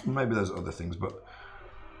thing, maybe there's other things, but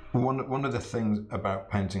one of the things about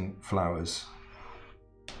painting flowers,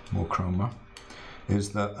 more chroma,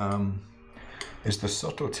 is that the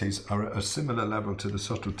subtleties are at a similar level to the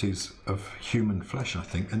subtleties of human flesh, I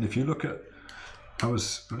think. And if you look at, I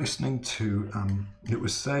was listening to, it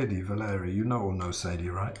was Sadie Valeri, you all know Sadie,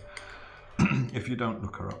 right? If you don't,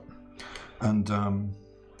 look her up. And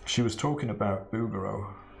she was talking about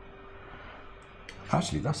Bouguereau.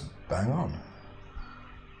 Actually, that's bang on.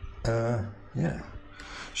 Yeah.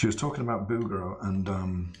 She was talking about Bouguereau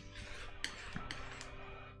and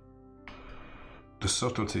the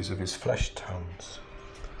subtleties of his flesh tones.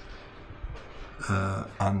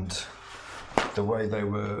 And the way they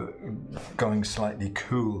were going slightly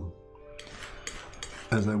cool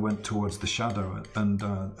as they went towards the shadow. And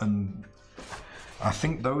I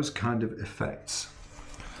think those kind of effects,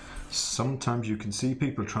 sometimes you can see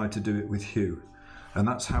people try to do it with hue. And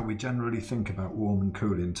that's how we generally think about warm and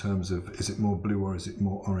cool in terms of, is it more blue or is it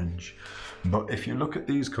more orange? But if you look at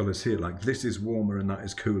these colours here, like this is warmer and that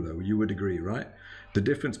is cooler, you would agree, right? The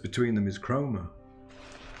difference between them is chroma.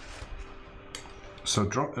 So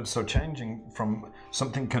changing from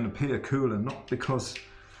something can appear cooler, not because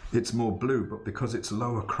it's more blue, but because it's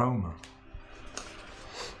lower chroma.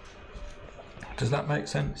 Does that make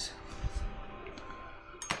sense?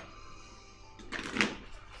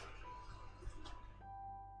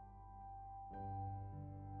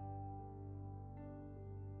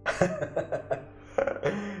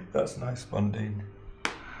 That's nice, Bondine.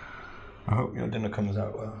 I hope your dinner comes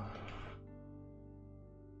out well.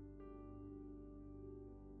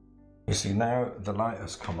 You see, now the light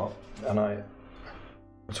has come up, and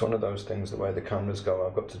it's one of those things, the way the cameras go,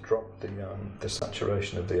 I've got to drop the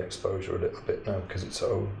saturation of the exposure a little bit now because it's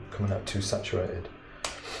coming out too saturated.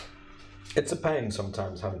 It's a pain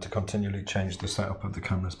sometimes having to continually change the setup of the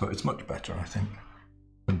cameras, but it's much better, I think,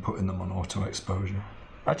 than putting them on auto exposure.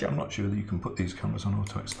 Actually, I'm not sure that you can put these cameras on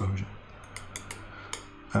auto exposure.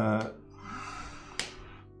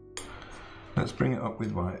 Let's bring it up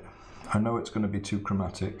with white. I know it's going to be too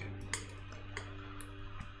chromatic.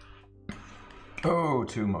 Oh,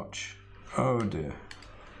 too much. Oh dear.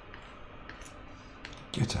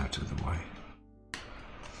 Get out of the way.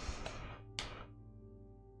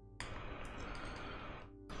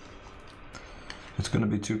 It's going to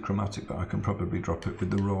be too chromatic, but I can probably drop it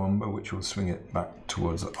with the raw umber, which will swing it back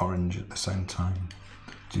towards the orange at the same time,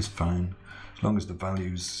 which is fine. As long as the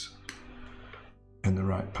value's in the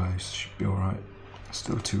right place, should be all right.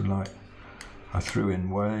 Still too light. I threw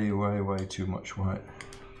in way, way, way too much white.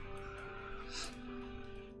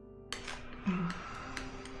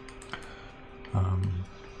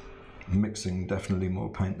 Mixing definitely more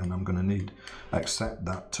paint than I'm going to need, except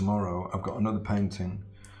that tomorrow I've got another painting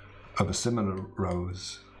of a similar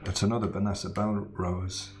rose. It's another Vanessa Bell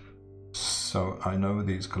rose, so I know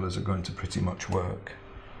these colours are going to pretty much work.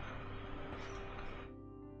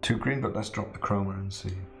 Too green, but let's drop the chroma and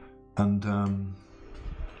see. And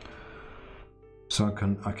so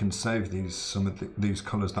I can save some of these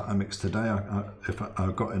colours that I mixed today. If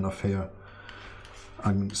I've got enough here,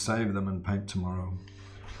 I can save them and paint tomorrow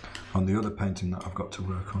on the other painting that I've got to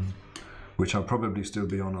work on, which I'll probably still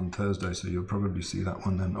be on Thursday, so you'll probably see that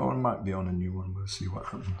one then, or I might be on a new one. We'll see what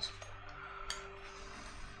happens.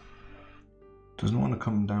 Doesn't want to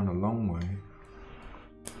come down a long way.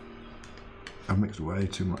 I've mixed way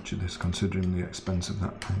too much of this considering the expense of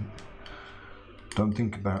that paint. Don't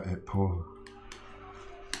think about it, Paul.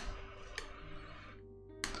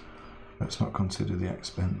 Let's not consider the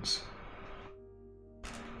expense.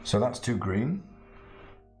 So that's too green.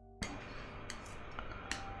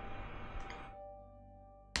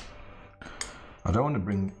 I don't want to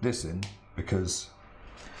bring this in because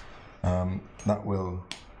that will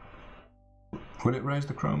it raise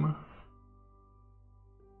the chroma?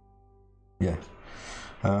 Yeah.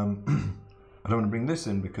 I don't want to bring this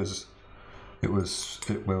in because it will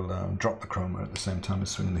drop the chroma at the same time as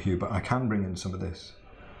swinging the hue, but I can bring in some of this,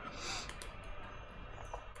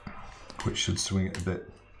 which should swing it a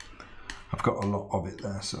bit. I've got a lot of it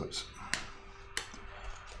there, so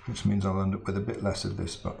which means I'll end up with a bit less of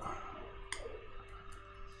this,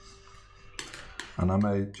 and I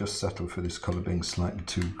may just settle for this colour being slightly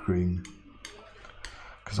too green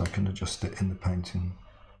because I can adjust it in the painting.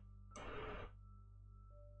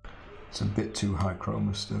 It's a bit too high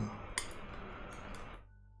chroma still.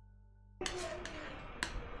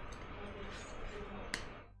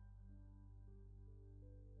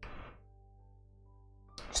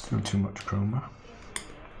 Still too much chroma.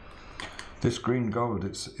 This green gold,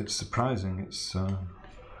 it's surprising.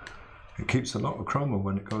 It keeps a lot of chroma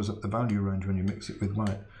when it goes up the value range when you mix it with white.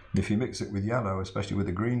 And if you mix it with yellow, especially with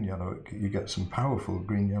a green yellow, you get some powerful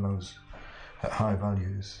green yellows at high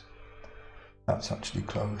values. That's actually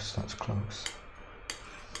close. That's close.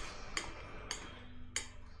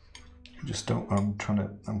 I'm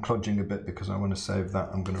kludging a bit because I want to save that.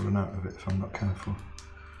 I'm going to run out of it if I'm not careful.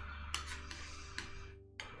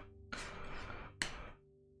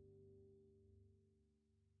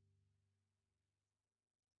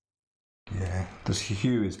 Yeah, this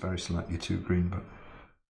hue is very slightly too green, but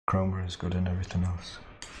chroma is good in everything else.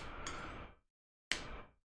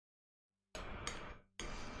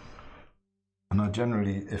 And I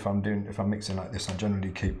generally, if I'm mixing like this, I generally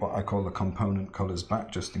keep what I call the component colours back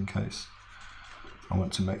just in case I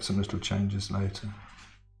want to make some little changes later.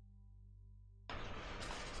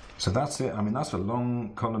 So that's it. I mean, that's a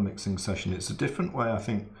long colour mixing session. It's a different way. I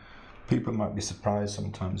think people might be surprised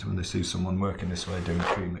sometimes when they see someone working this way doing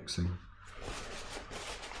pre-mixing.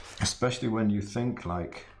 Especially when you think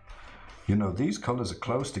like, you know, these colours are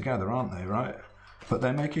close together, aren't they, right? But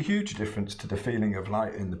they make a huge difference to the feeling of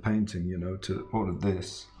light in the painting, you know, to all of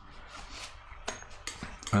this.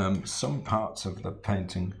 Some parts of the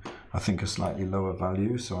painting I think are slightly lower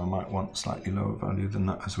value, so I might want slightly lower value than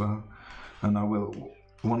that as well. And I will,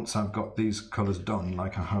 once I've got these colours done,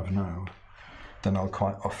 like I have now, then I'll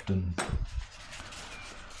quite often...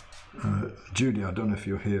 Judy, I don't know if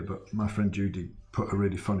you're here, but my friend Judy put a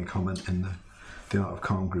really funny comment in the Art of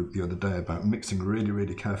Calm group the other day about mixing really,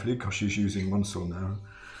 really carefully, because she's using Munsell now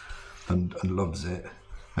and loves it,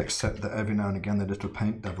 except that every now and again the little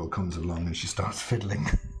paint devil comes along and she starts fiddling.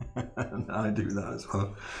 And I do that as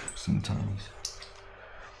well sometimes.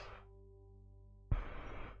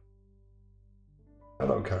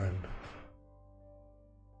 Hello, Karen.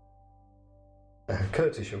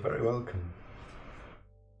 Curtis, you're very welcome.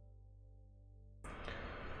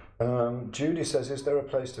 Judy says, is there a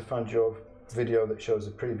place to find your video that shows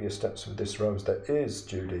the previous steps of this rose? There is,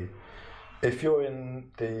 Judy. If you're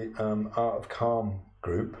in the Art of Calm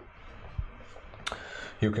group,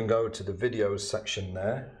 you can go to the videos section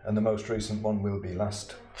there, and the most recent one will be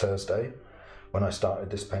last Thursday when I started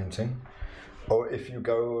this painting. Or if you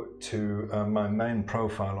go to my main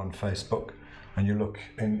profile on Facebook and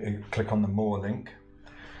you click on the More link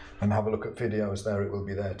and have a look at videos there, it will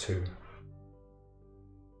be there too.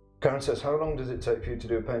 Karen says, how long does it take for you to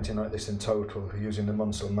do a painting like this in total using the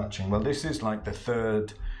Munsell matching? Well, this is like the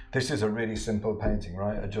third, this is a really simple painting,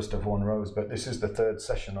 right? Just of one rose, but this is the third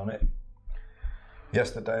session on it.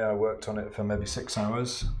 Yesterday I worked on it for maybe 6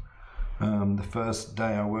 hours. The first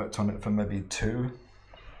day I worked on it for maybe 2.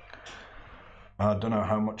 I don't know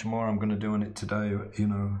how much more I'm going to do on it today, you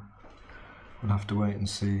know, we'll have to wait and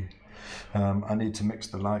see. I need to mix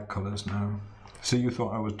the light colours now. See, you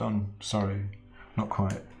thought I was done. Sorry, not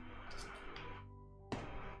quite.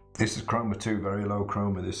 This is chroma 2, very low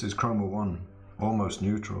chroma. This is chroma 1, almost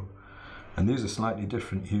neutral. And these are slightly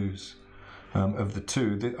different hues. Of the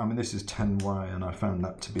two, I mean, this is 10Y, and I found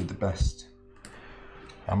that to be the best.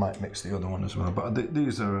 I might mix the other one as well, but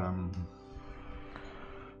these are,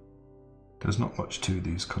 there's not much to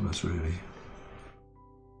these colours really.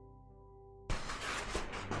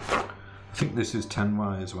 I think this is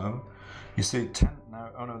 10Y as well. You see 10 now,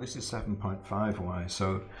 oh no, this is 7.5Y,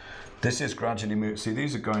 so this is gradually moving. See,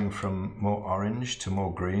 these are going from more orange to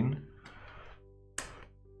more green.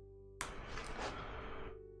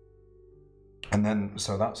 And then,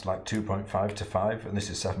 so that's like 2.5 to 5, and this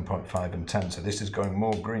is 7.5 and 10, so this is going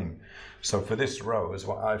more green. So for this rose,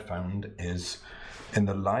 what I found is in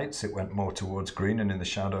the lights it went more towards green, and in the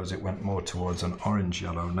shadows it went more towards an orange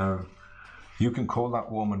yellow. Now, you can call that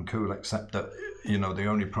warm and cool, except that, you know, the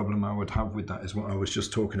only problem I would have with that is what I was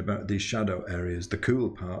just talking about, these shadow areas. The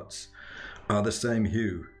cool parts are the same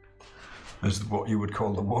hue as what you would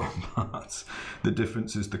call the warm parts. The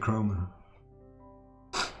difference is the chroma.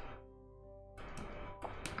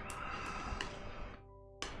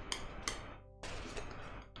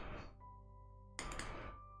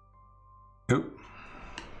 Oop,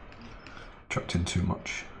 chucked in too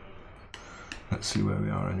much. Let's see where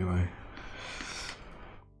we are anyway.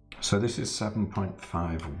 So this is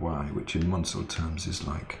 7.5Y, which in Munsell terms is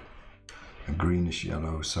like a greenish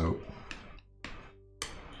yellow. So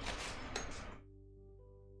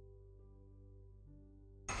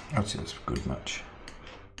that's a good match.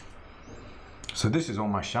 So this is all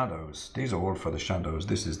my shadows. These are all for the shadows.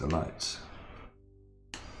 This is the lights.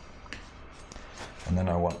 And then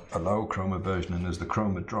I want a low chroma version, and as the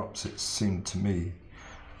chroma drops, it seemed to me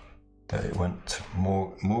that it went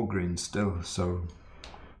more green still. So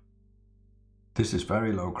This is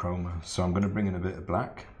very low chroma, so I'm going to bring in a bit of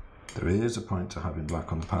black. There is a point to having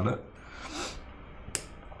black on the palette.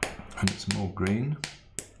 And it's more green.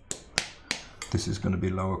 This is going to be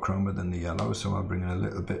lower chroma than the yellow, so I'll bring in a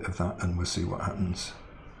little bit of that and we'll see what happens.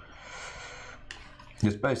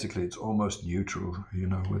 It's basically, it's almost neutral, you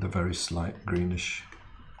know, with a very slight greenish.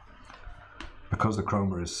 Because the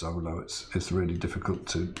chroma is so low, it's really difficult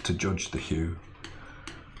to judge the hue.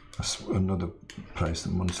 That's another place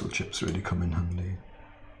that Munsell chips really come in handy.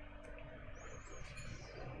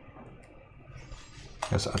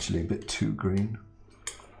 That's actually a bit too green.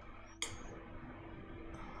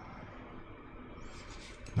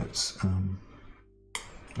 Let's,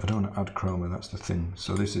 I don't want to add chroma, that's the thing.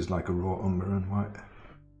 So this is like a raw umber and white.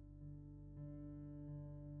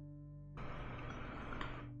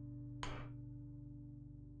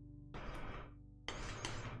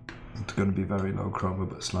 It's going to be very low chroma,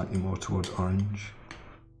 but slightly more towards orange.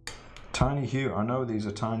 Tiny hue, I know these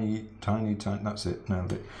are tiny, that's it,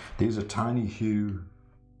 nailed it. These are tiny hue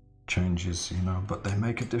changes, you know, but they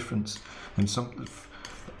make a difference. In some,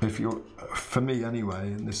 if you're, for me anyway,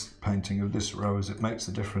 in this painting of this rose, it makes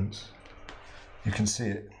a difference. You can see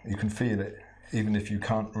it, you can feel it, even if you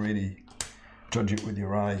can't really judge it with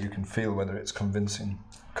your eye, you can feel whether it's convincing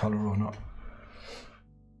colour or not.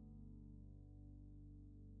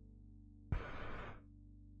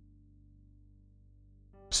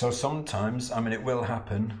 So sometimes, I mean, it will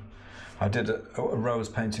happen. I did a rose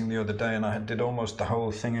painting the other day and I did almost the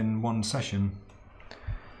whole thing in one session.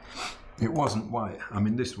 It wasn't white. I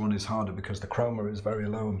mean, this one is harder because the chroma is very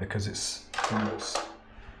low and because it's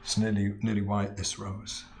nearly white, this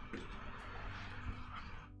rose.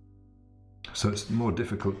 So it's more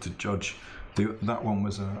difficult to judge. That one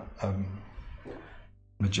was a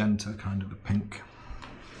magenta, kind of a pink.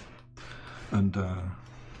 And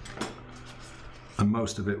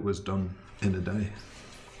most of it was done in a day.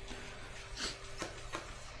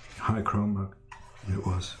 High chroma it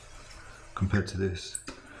was, compared to this.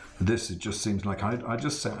 This, it just seems like, I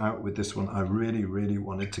just set out with this one, I really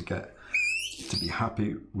wanted to be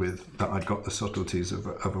happy with that I'd got the subtleties of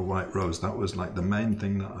a white rose. That was like the main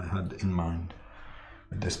thing that I had in mind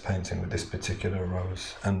with this painting, with this particular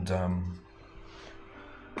rose.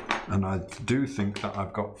 And I do think that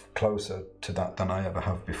I've got closer to that than I ever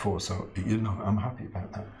have before, so, you know, I'm happy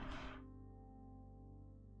about that.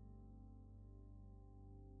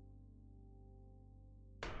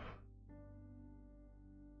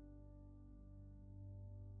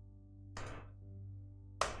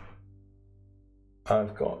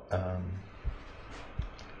 I've got,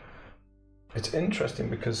 it's interesting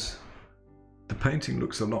because the painting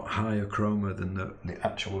looks a lot higher chroma than the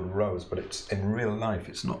actual rose, but it's in real life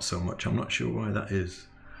it's not so much. I'm not sure why that is.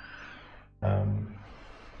 I've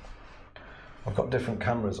got different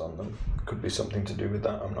cameras on them. Could be something to do with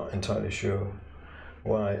that. I'm not entirely sure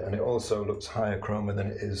why. And it also looks higher chroma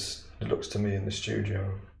than it looks to me in the studio.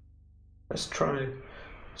 Let's try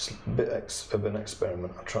a bit of an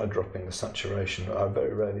experiment. I'll try dropping the saturation. I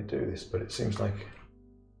very rarely do this, but it seems like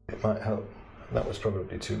it might help. That was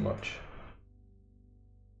probably too much.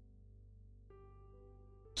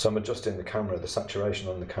 So I'm adjusting the camera, the saturation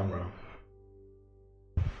on the camera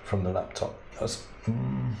from the laptop. That's, I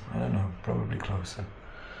don't know, probably closer.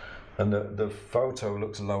 And the photo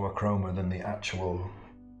looks lower chroma than the actual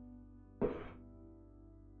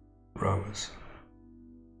rose.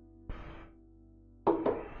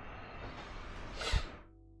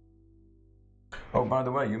 Oh, by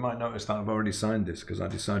the way, you might notice that I've already signed this because I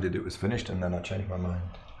decided it was finished and then I changed my mind.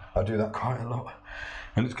 I do that quite a lot.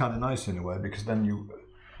 And it's kind of nice in a way because then you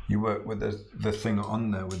work with the thing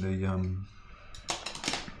on there with the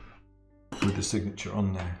signature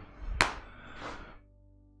on there.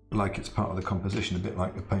 Like it's part of the composition, a bit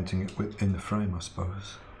like the painting it in the frame, I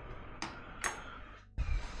suppose.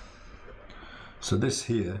 So this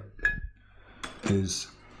here is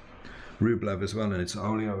Rublev as well, and it's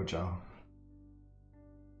oleo gel.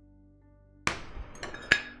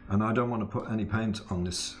 And I don't want to put any paint on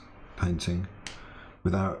this painting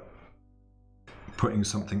without putting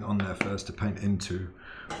something on there first to paint into.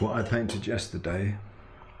 What I painted yesterday,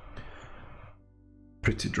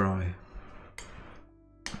 pretty dry.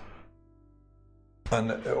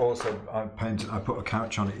 And also I put a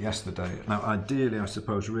couch on it yesterday. Now ideally, I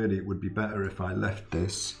suppose really it would be better if I left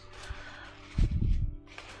this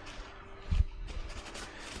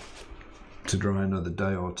to dry another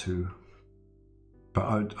day or two.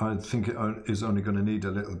 But I think it is only going to need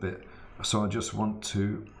a little bit. So I just want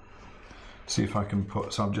to see if I can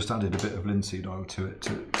put, so I've just added a bit of linseed oil to it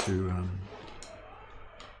to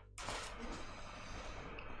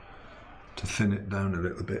thin it down a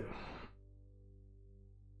little bit.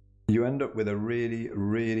 you end up with a really,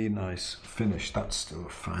 really nice finish. That's still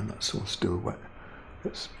fine, that's all still wet.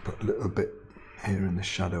 Let's put a little bit here in the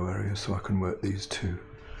shadow area so I can work these two.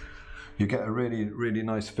 You get a really, really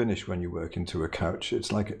nice finish when you work into a couch.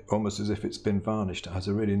 It's like almost as if it's been varnished. It has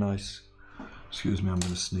a really nice, excuse me, I'm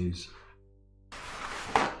going to sneeze.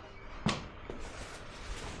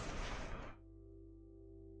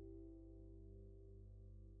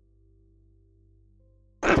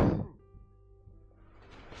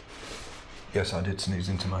 Yes, I did sneeze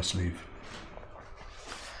into my sleeve.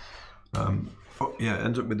 Yeah, it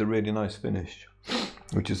ends up with a really nice finish,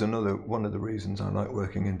 which is another one of the reasons I like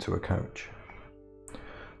working into a couch.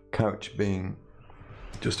 Couch being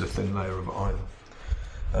just a thin layer of oil,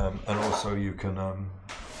 and also you can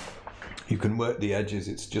work the edges.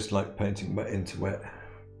 It's just like painting wet into wet.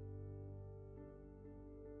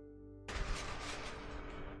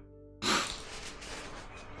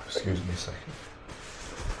 Excuse me a second.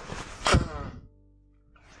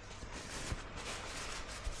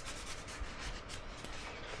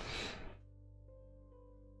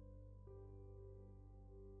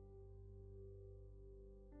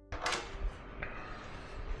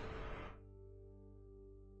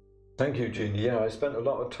 Thank you, Jeannie. Yeah, I spent a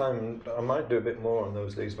lot of time. I might do a bit more on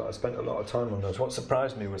those leaves, but I spent a lot of time on those. What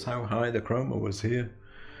surprised me was how high the chroma was here,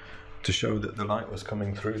 to show that the light was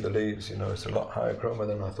coming through the leaves. You know, it's a lot higher chroma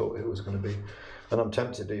than I thought it was going to be, and I'm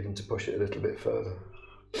tempted even to push it a little bit further.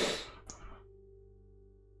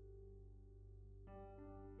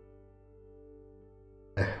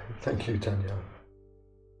 Thank you, Tanya.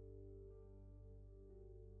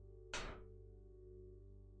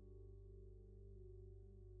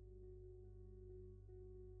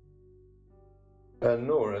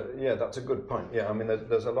 Nora, yeah, that's a good point. Yeah, I mean,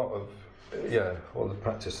 there's a lot of, yeah, all the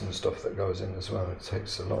practice and stuff that goes in as well. It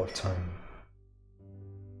takes a lot of time.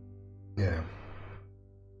 Yeah.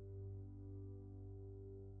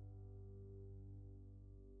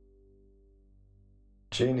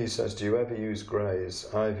 Jeannie says, do you ever use greys,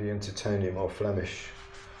 ivy and titanium or Flemish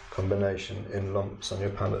combination in lumps on your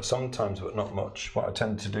palette? Sometimes, but not much. What I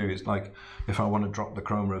tend to do is, like, if I want to drop the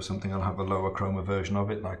chroma of something, I'll have a lower chroma version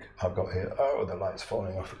of it, like I've got here. Oh, the light's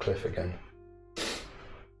falling off a cliff again.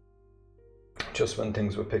 Just when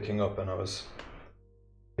things were picking up and I was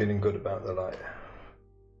feeling good about the light.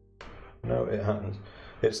 No, it happens.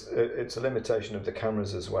 It's a limitation of the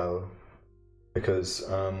cameras as well, because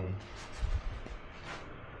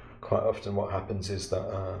quite often what happens is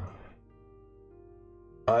that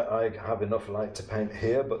I have enough light to paint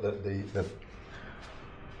here, but the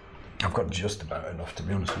I've got just about enough, to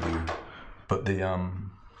be honest with you, but the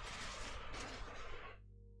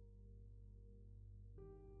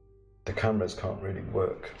cameras can't really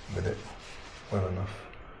work with it well enough.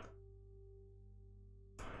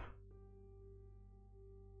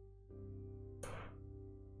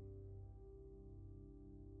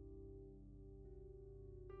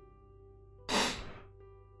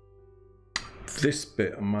 This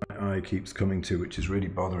bit on my eye keeps coming to, which is really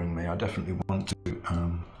bothering me. I definitely want to,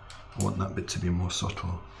 I want that bit to be more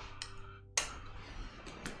subtle.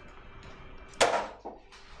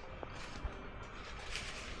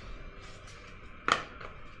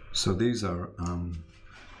 So these are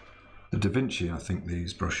the Da Vinci, I think,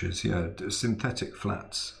 these brushes, yeah, synthetic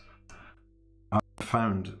flats. I've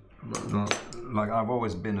found, like, I've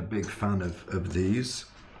always been a big fan of these.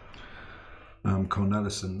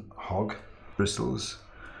 Cornelissen Hog bristles,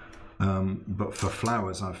 but for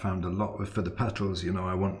flowers I found a lot, for the petals, you know,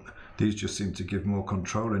 I want, these just seem to give more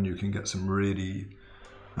control and you can get some really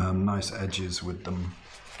nice edges with them.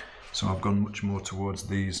 So I've gone much more towards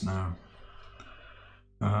these now.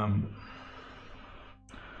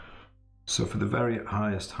 So for the very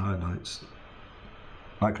highest highlights,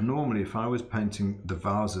 like normally if I was painting the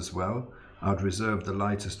vase as well, I'd reserve the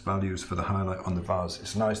lightest values for the highlight on the vase.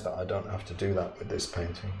 It's nice that I don't have to do that with this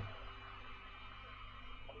painting.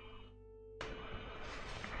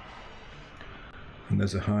 And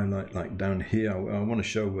there's a highlight like down here. I want to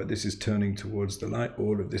show where this is turning towards the light.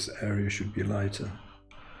 All of this area should be lighter.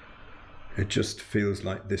 It just feels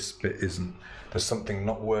like this bit isn't. There's something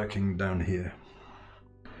not working down here.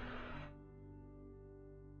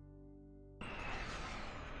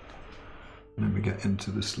 Let me get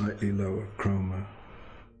into the slightly lower chroma,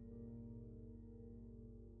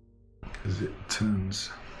 as it turns.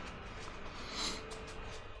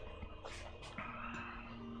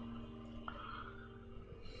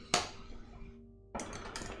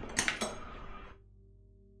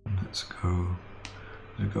 Let's go.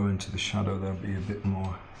 To go into the shadow, there'll be a bit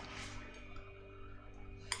more.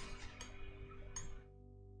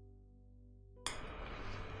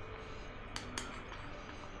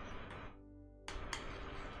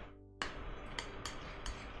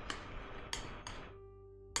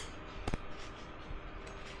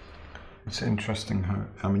 It's interesting how,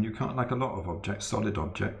 I mean, you can't, like a lot of objects, solid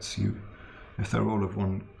objects, if they're all of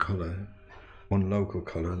one colour, one local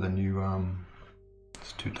colour, then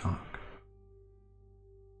it's too dark.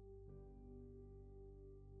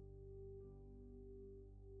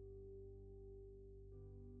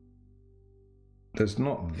 There's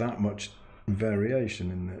not that much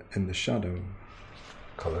variation in the shadow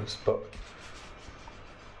colours, but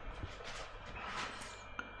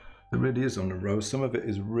there really is on the rose. Some of it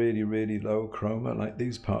is really, really low chroma, like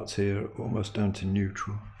these parts here, almost down to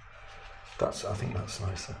neutral. I think that's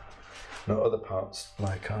nicer. Now other parts,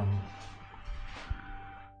 like have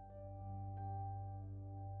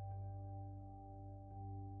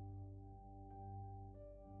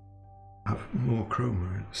more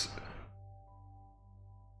chroma. It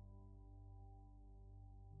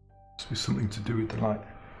must be something to do with the light.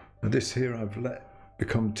 Now this here I've let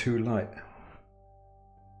become too light.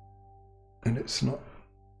 And it's not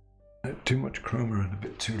too much chroma and a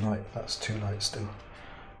bit too light. That's too light still.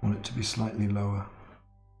 I want it to be slightly lower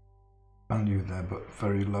value there, but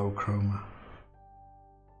very low chroma.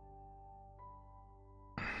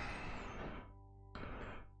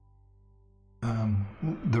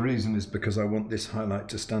 The reason is because I want this highlight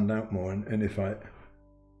to stand out more, and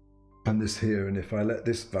this here, and if I let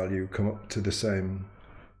this value come up to the same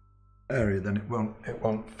area, then it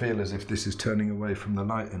won't feel as if this is turning away from the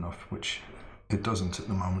light enough, which it doesn't at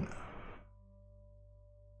the moment.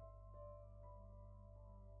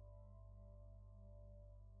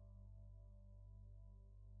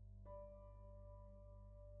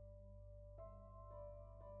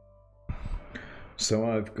 So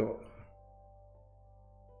I've got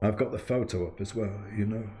the photo up as well, you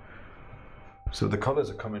know. So the colours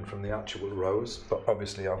are coming from the actual rose, but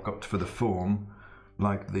obviously I've got, for the form,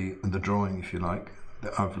 like the drawing, if you like,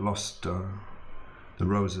 that I've lost, the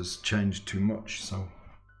rose has changed too much, so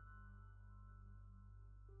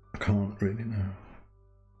I can't really now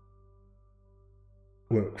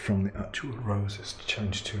work from the actual rose. It's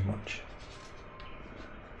changed too much.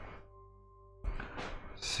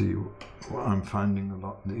 See, what I'm finding a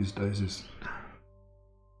lot these days is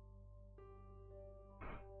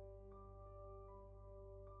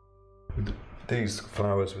with these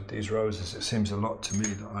flowers, with these roses, it seems a lot to me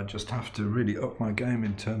that I just have to really up my game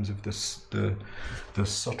in terms of the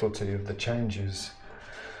subtlety of the changes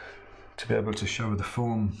to be able to show the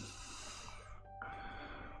form.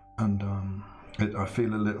 And I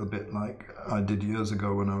feel a little bit like I did years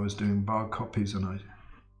ago when I was doing bar copies, and I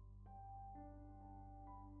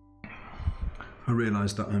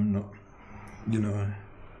realised that I'm not, you know,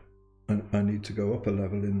 I need to go up a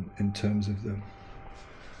level in terms of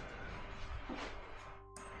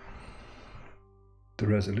the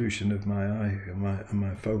resolution of my eye and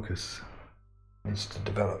my focus needs to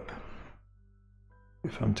develop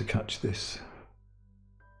if I'm to catch this.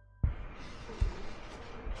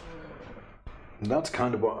 And that's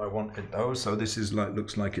kind of what I wanted though. So this is like,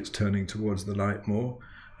 looks like it's turning towards the light more,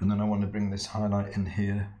 and then I want to bring this highlight in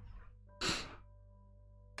here.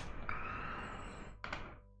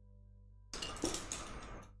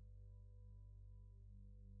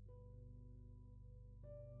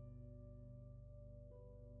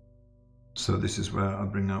 So this is where I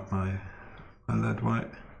bring out my lead white,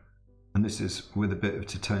 and this is with a bit of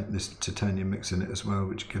titanium mix in it as well,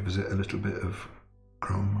 which gives it a little bit of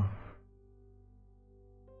chroma.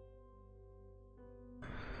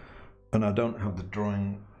 And I don't have the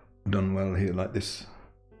drawing done well here like this.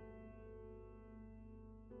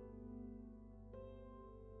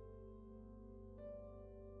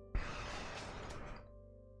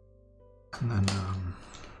 And then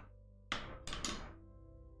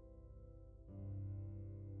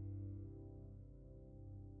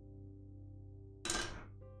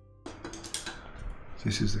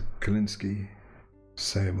this is the Kolinsky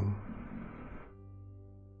sable.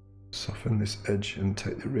 Soften this edge and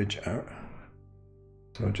take the ridge out.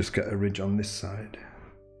 So I'll just get a ridge on this side.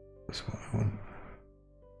 That's what I want.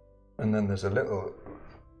 And then there's a little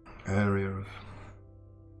area of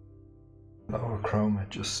lower chroma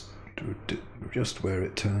just where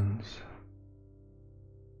it turns.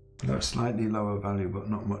 That's slightly lower value, but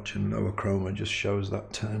not much, and lower chroma just shows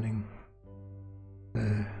that turning.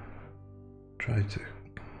 There. Try to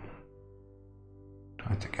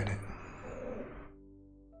get it.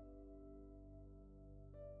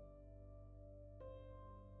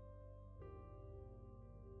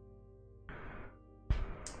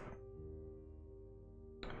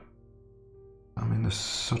 I mean, the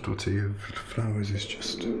subtlety of flowers is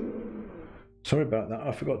just... Sorry about that,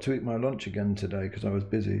 I forgot to eat my lunch again today because I was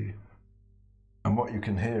busy. And what you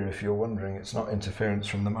can hear, if you're wondering, it's not interference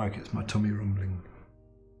from the mic, it's my tummy rumbling.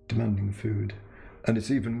 demanding food. And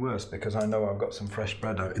it's even worse because I know I've got some fresh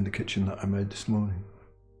bread out in the kitchen that I made this morning.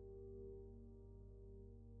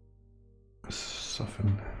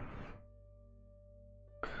 Soften.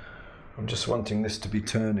 I'm just wanting this to be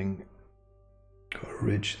turning. Got a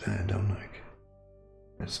ridge there, don't I?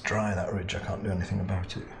 It's dry, that ridge. I can't do anything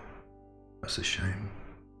about it. That's a shame.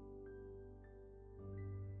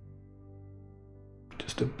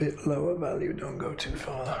 Just a bit lower value. Don't go too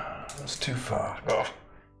far. That's too far. Oh.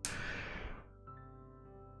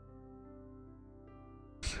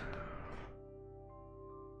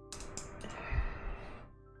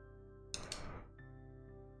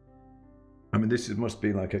 I mean, this must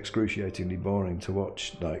be like excruciatingly boring to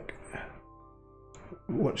watch,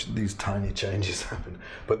 watch these tiny changes happen.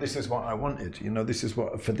 But this is what I wanted, you know, this is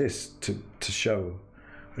what, for this to show.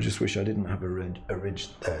 I just wish I didn't have a ridge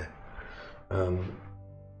there. And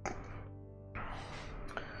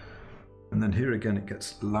then here again it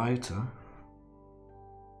gets lighter.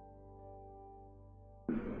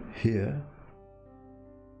 Here.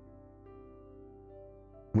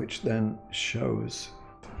 Which then shows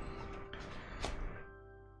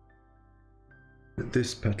that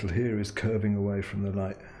this petal here is curving away from the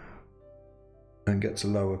light and gets a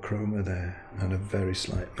lower chroma there and a very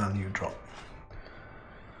slight value drop.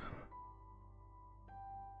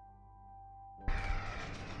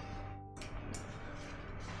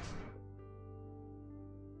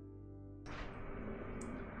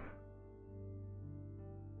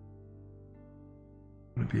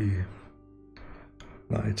 Maybe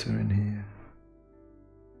lighter in here.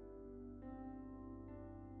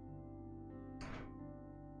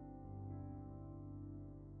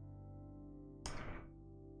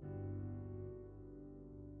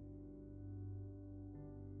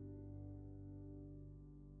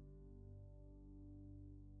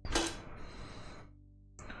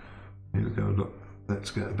 Here we go, look,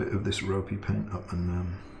 let's get a bit of this ropey paint up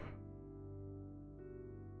and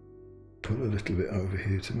put a little bit over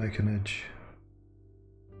here to make an edge.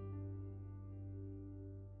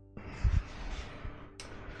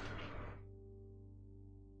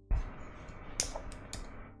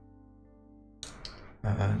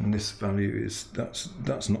 And this value is,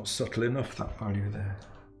 that's not subtle enough, that value there.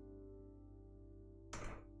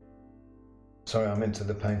 Sorry, I'm into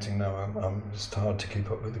the painting now. I'm just hard to keep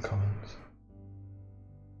up with the comments.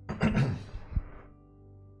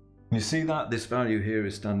 You see that this value here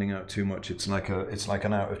is standing out too much. It's like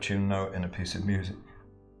an out of tune note in a piece of music.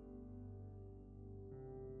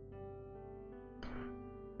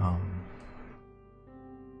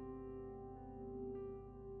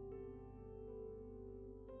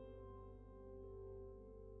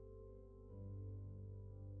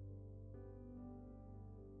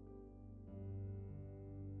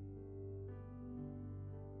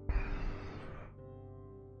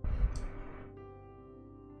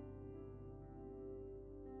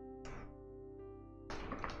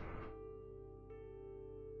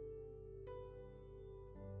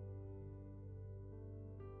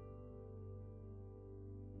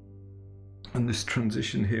 And this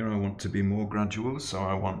transition here I want to be more gradual, so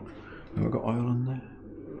I want, have I got oil on there?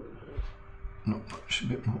 Not much, a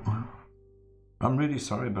bit more oil. I'm really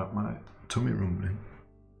sorry about my tummy rumbling.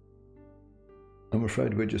 I'm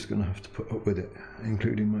afraid we're just going to have to put up with it,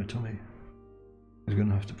 including my tummy. We're going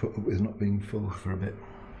to have to put up with not being full for a bit.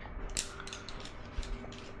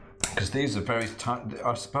 Because these are very tight.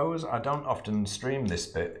 I suppose I don't often stream this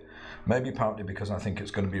bit, maybe partly because I think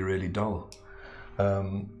it's going to be really dull.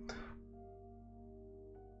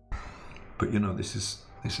 But you know, this is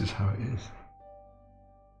how it is.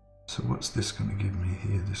 So what's this going to give me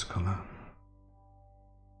here, this colour?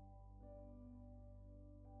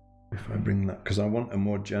 If I bring that, because I want a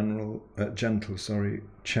more gentle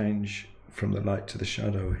change from the light to the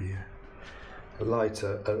shadow here. A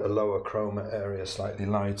lighter, a lower chroma area, slightly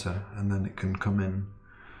lighter, and then it can come in.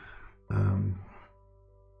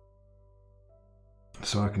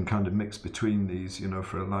 So I can kind of mix between these, you know,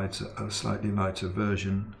 for a slightly lighter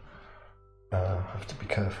version. I have to be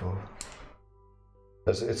careful.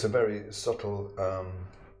 It's a very subtle,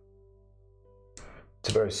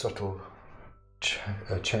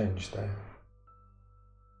 change there.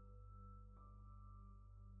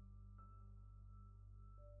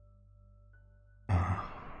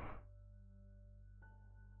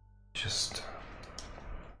 Just.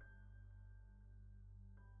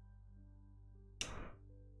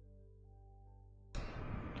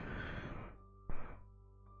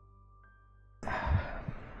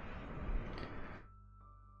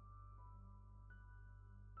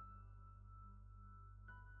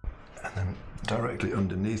 And then directly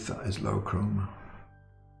underneath that is low chroma.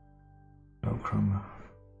 Low chroma.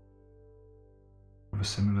 a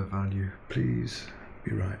similar value. Please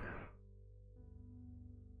be right.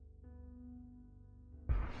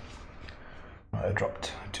 Might have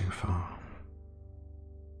dropped too far.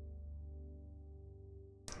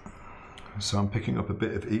 So I'm picking up a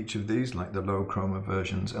bit of each of these, like the low chroma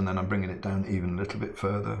versions, and then I'm bringing it down even a little bit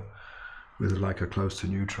further with like a close to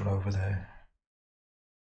neutral over there.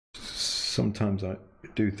 Sometimes I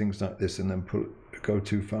do things like this and then go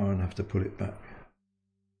too far and have to pull it back.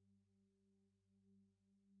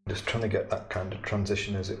 Just trying to get that kind of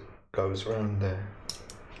transition as it goes around there.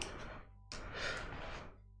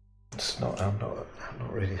 I'm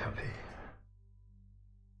not really happy.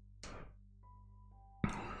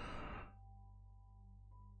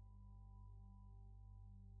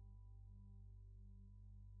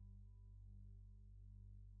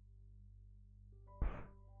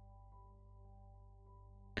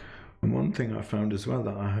 And one thing I found as well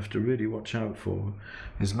that I have to really watch out for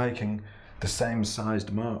is making the same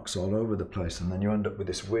sized marks all over the place, and then you end up with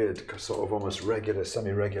this weird sort of almost regular,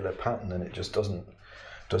 semi-regular pattern, and it just doesn't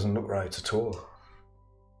look right at all.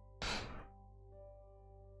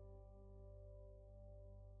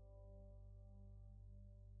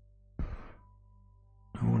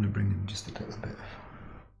 I want to bring in just a little bit.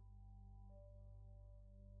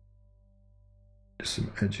 Just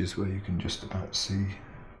some edges where you can just about see,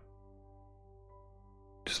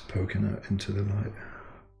 just poking out into the light.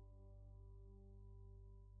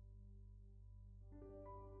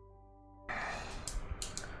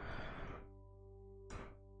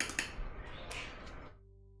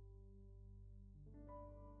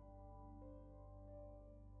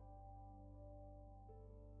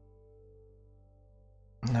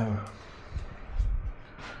 No.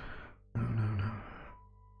 No.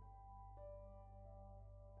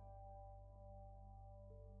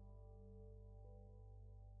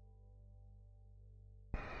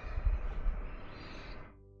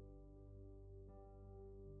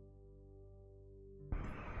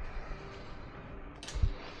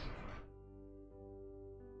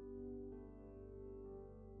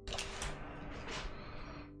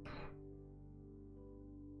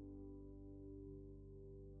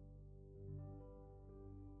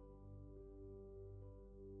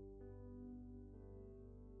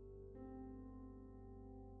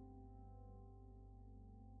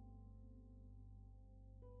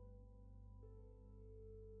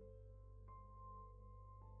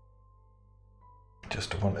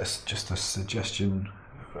 Just a suggestion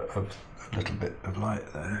of a little bit of light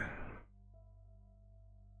there.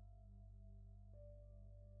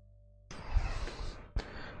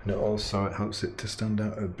 And it helps it to stand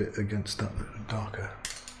out a bit against that darker.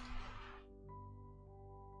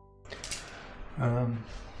 I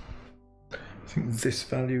think this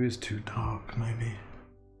value is too dark, maybe.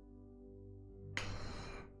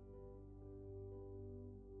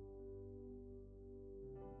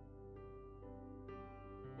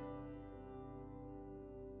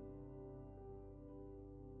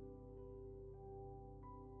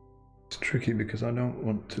 Tricky because I don't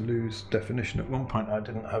want to lose definition. At one point I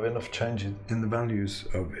didn't have enough changes in the values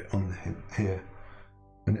of it on here,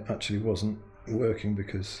 and it actually wasn't working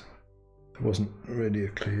because there wasn't really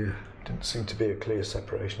didn't seem to be a clear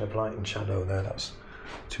separation of light and shadow there. That's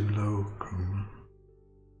too low chroma.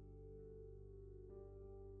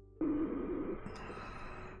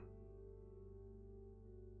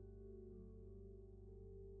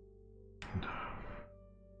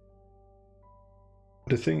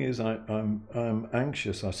 The thing is, I'm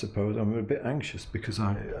anxious. I suppose I'm a bit anxious because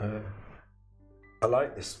I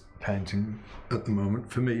like this painting at the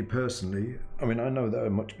moment. For me personally, I mean, I know there are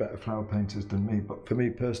much better flower painters than me, but for me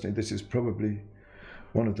personally, this is probably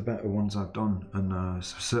one of the better ones I've done, and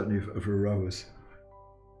certainly of a rose.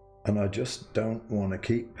 And I just don't want to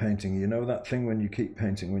keep painting. You know that thing when you keep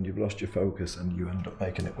painting when you've lost your focus and you end up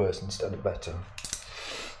making it worse instead of better.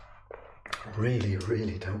 I really,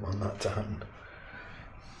 really don't want that to happen.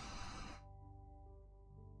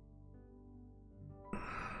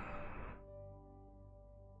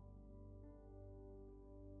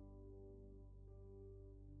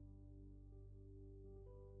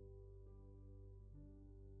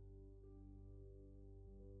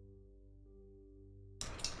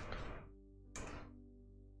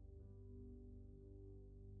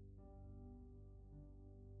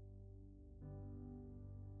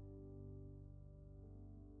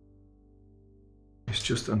 It's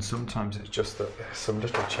just, and sometimes it's just that some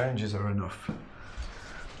little changes are enough.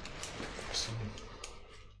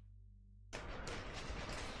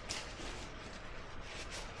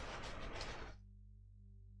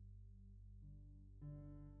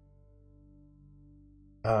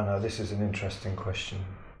 Oh no, this is an interesting question.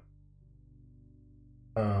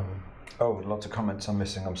 Oh, lots of comments I'm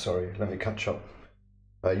missing, I'm sorry. Let me catch up.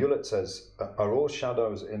 Yulet says, are all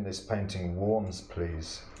shadows in this painting warms,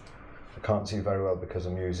 please? I can't see very well because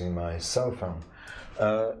I'm using my cell phone.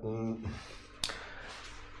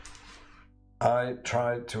 I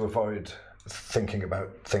try to avoid thinking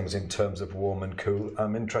about things in terms of warm and cool.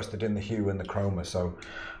 I'm interested in the hue and the chroma. So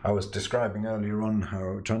I was describing earlier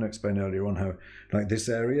on trying to explain earlier on how, like, this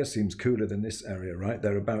area seems cooler than this area, right?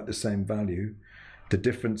 They're about the same value. The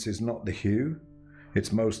difference is not the hue,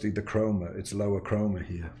 it's mostly the chroma. It's lower chroma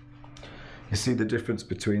here. You see the difference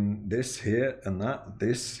between this here and that?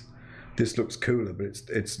 This looks cooler, but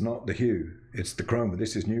it's not the hue, it's the chroma.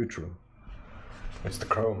 This is neutral. It's the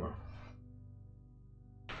chroma.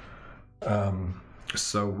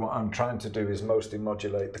 So what I'm trying to do is mostly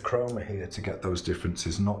modulate the chroma here to get those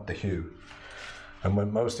differences, not the hue.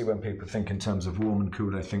 And mostly when people think in terms of warm and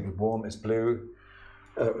cool, they think of warm is blue,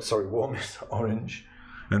 warm is orange,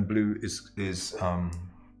 and blue is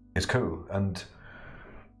cool.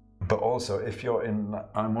 But also, if you're in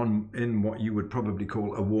what you would probably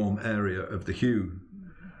call a warm area of the hue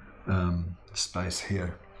space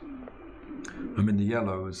here. I'm in the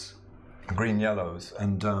yellows, green yellows,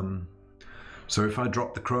 and so if I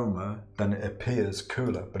drop the chroma, then it appears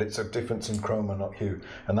cooler, but it's a difference in chroma, not hue.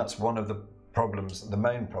 And that's one of the problems, the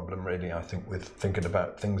main problem really, I think, with thinking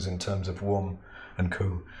about things in terms of warm and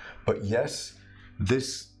cool. But yes,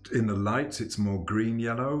 this, in the lights, it's more green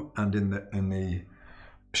yellow, and in the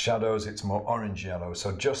shadows, it's more orange yellow.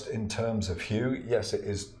 So just in terms of hue, yes, it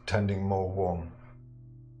is tending more warm.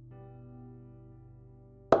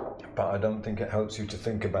 But I don't think it helps you to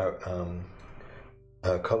think about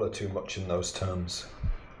colour too much in those terms.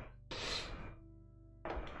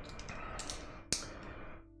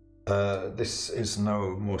 This is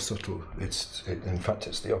no more subtle. In fact,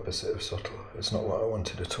 it's the opposite of subtle. It's not what I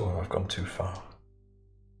wanted at all. I've gone too far.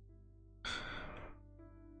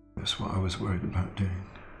 That's what I was worried about doing.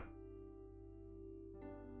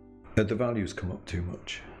 The values come up too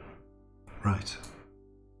much. Right.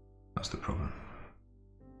 That's the problem.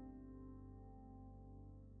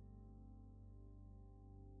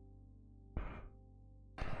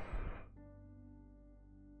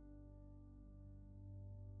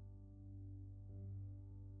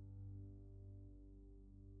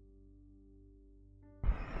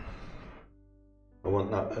 I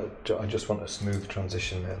want that. I just want a smooth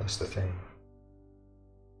transition there. That's the thing.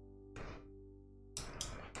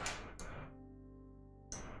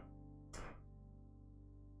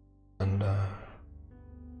 And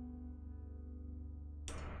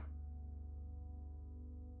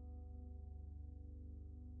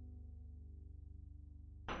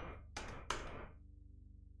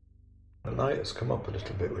the light has come up a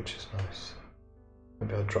little bit, which is nice.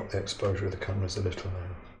 Maybe I'll drop the exposure of the cameras a little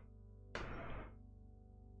now.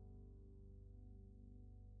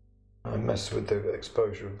 I mess with the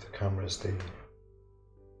exposure of the cameras, the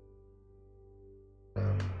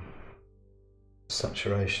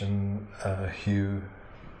saturation, hue,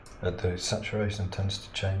 the saturation tends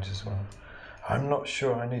to change as well. I'm not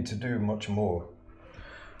sure I need to do much more.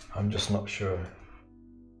 I'm just not sure.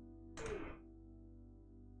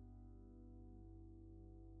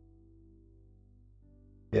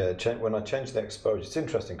 Yeah, when I change the exposure, it's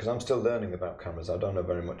interesting because I'm still learning about cameras. I don't know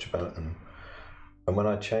very much about them. And when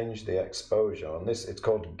I change the exposure on this, it's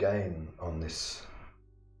called gain on this.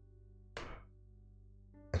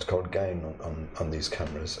 It's called gain on these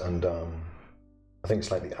cameras, and I think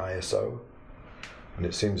it's like the ISO, and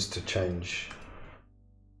it seems to change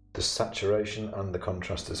the saturation and the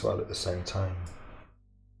contrast as well at the same time.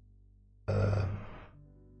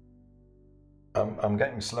 I'm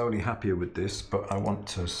getting slowly happier with this, but I want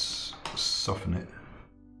to soften it.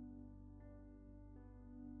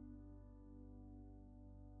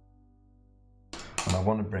 And I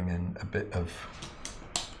want to bring in a bit of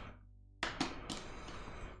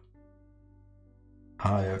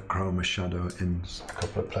higher chroma shadow in a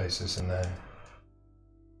couple of places in there.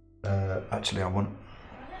 Actually,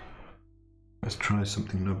 let's try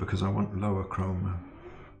something new because I want lower chroma.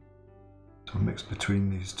 So I'll mix between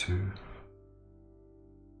these two.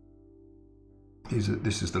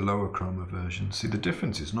 This is the lower chroma version. See, the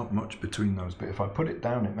difference is not much between those, but if I put it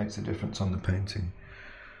down, it makes a difference on the painting.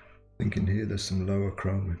 I think in here there's some lower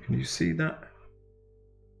chroma. Can you see that?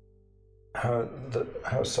 How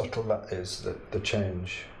subtle that is, the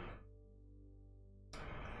change.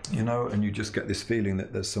 You know, and you just get this feeling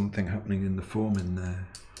that there's something happening in the form in there.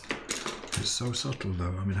 It's so subtle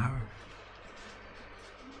though, I mean, how?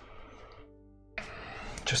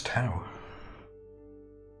 Just how?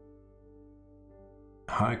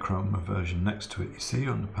 High chroma version next to it, you see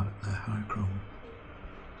on the palette there, high chroma.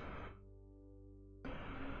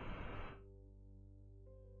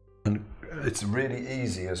 It's really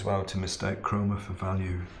easy as well to mistake chroma for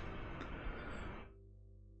value.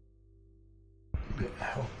 A bit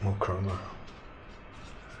more chroma.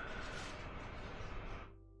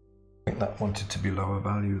 I think that wanted to be lower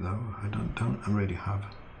value though. I don't really have.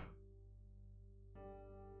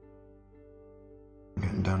 I'm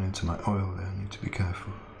getting down into my oil there, I need to be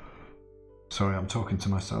careful. Sorry, I'm talking to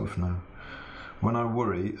myself now. When I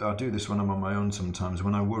worry, I do this when I'm on my own sometimes.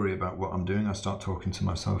 When I worry about what I'm doing, I start talking to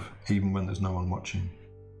myself, even when there's no one watching.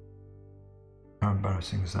 How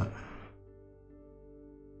embarrassing is that?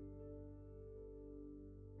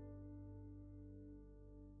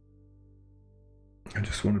 I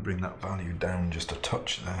just want to bring that value down just a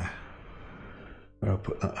touch there. I'll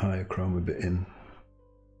put that higher chroma bit in.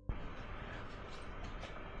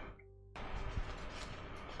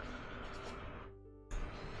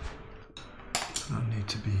 I need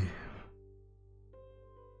to be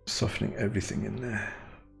softening everything in there.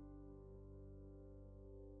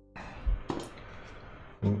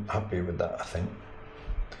 I'm happy with that, I think.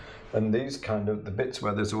 And these kind of, the bits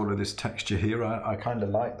where there's all of this texture here, I kind of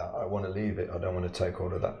like that. I want to leave it. I don't want to take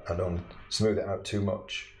all of that. I don't want to smooth it out too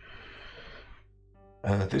much.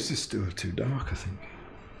 This is still too dark, I think.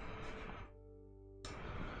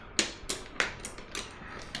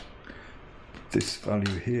 This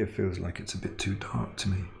value here feels like it's a bit too dark to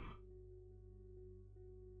me.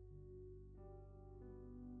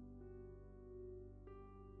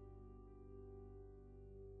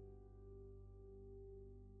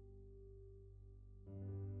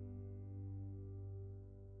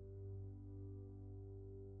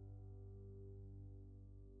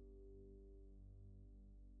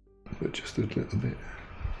 But just a little bit.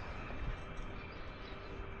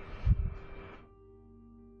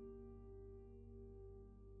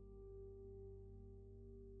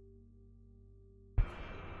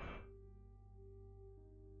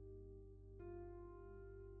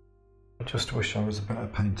 I just wish I was a better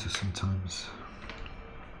painter sometimes.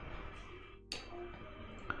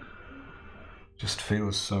 Just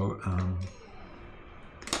feels so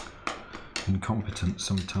incompetent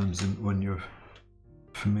sometimes when you're,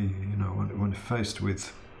 for me, you know, when faced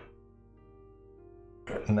with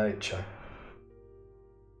nature,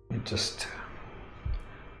 you just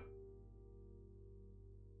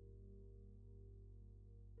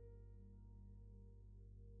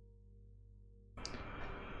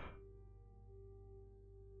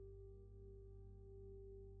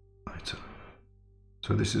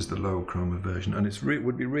so this is the low chroma version, and it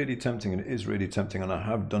would be really tempting, and it is really tempting, and I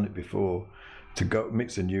have done it before, to go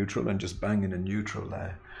mix a neutral and just bang in a neutral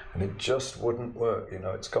there, and it just wouldn't work. You know,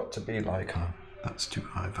 it's got to be like, oh, that's too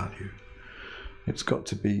high value. It's got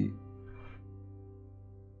to be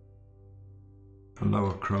a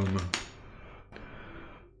lower chroma.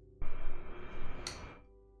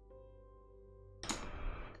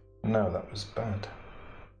 No, that was bad.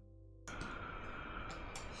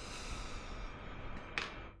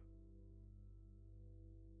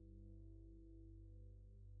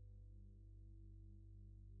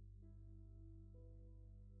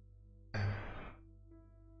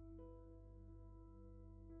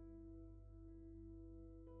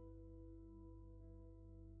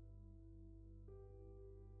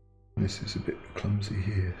 This is a bit clumsy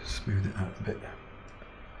here, smooth it out a bit.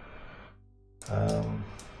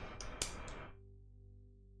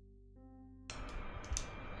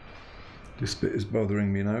 This bit is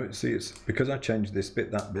bothering me now. See, it's because I changed this bit,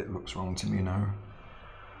 that bit looks wrong to me now.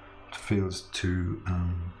 It feels too,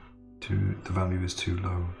 the value is too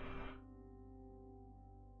low.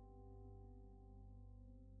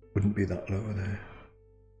 Wouldn't be that lower there.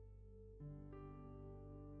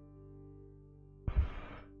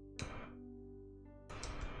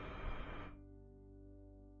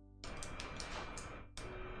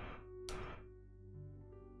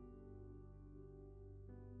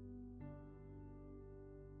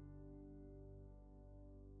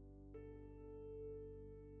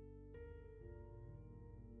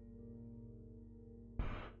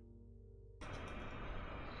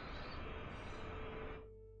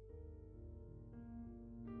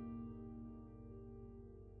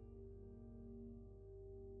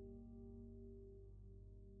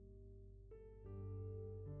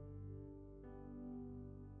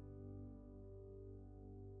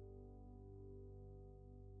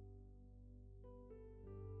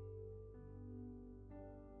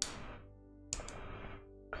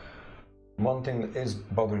 One thing that is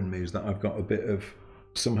bothering me is that I've got a bit of,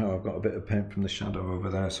 somehow I've got a bit of paint from the shadow over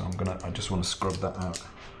there, so I just want to scrub that out.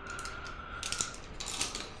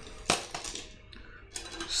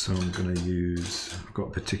 So I'm going to use, I've got a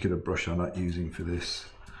particular brush I like using for this.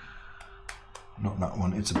 not that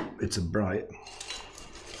one. It's a bright,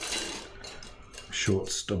 short,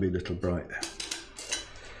 stubby little bright.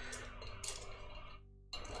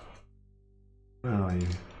 Where are you?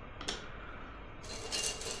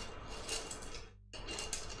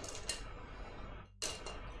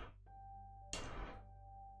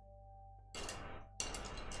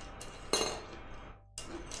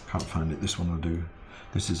 Can't find it. This one will do.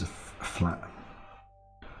 This is a flat.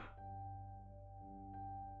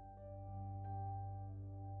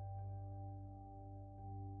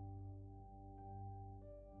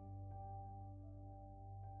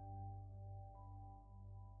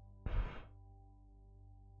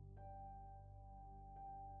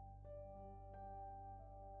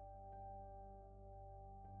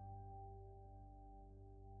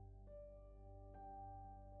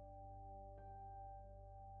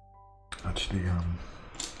 Actually,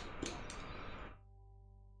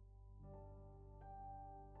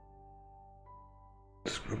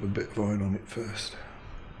 scrub a bit of oil on it first,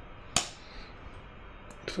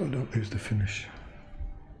 so I don't lose the finish.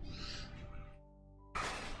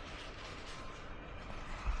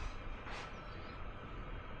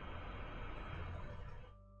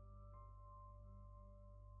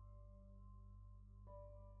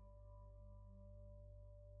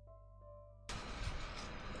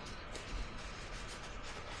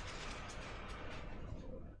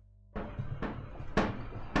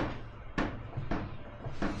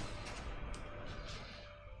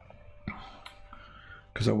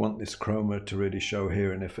 Because I want this chroma to really show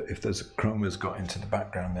here, and if there's a chroma's got into the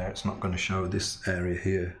background there, it's not going to show this area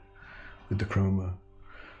here with the chroma.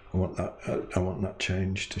 I want that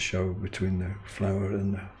change to show between the flower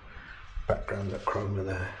and the background, that chroma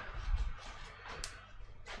there.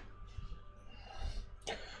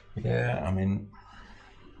 Yeah, I mean,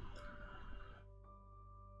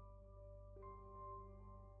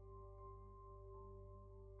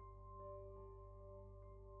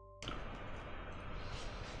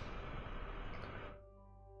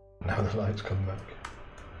 now the lights come back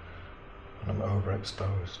and I'm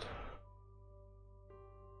overexposed.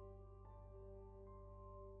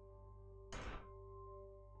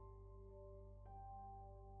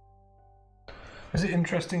 Is it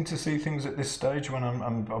interesting to see things at this stage when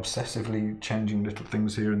I'm obsessively changing little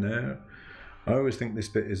things here and there? I always think this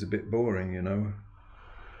bit is a bit boring, you know,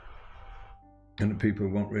 and people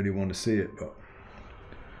won't really want to see it, but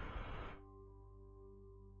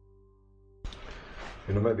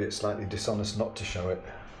you know, maybe it's slightly dishonest not to show it,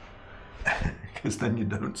 because then you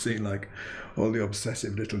don't see like all the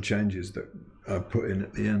obsessive little changes that I put in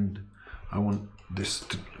at the end. I want this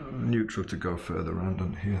neutral to go further around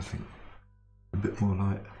on here, I think. A bit more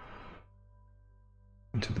light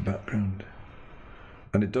into the background.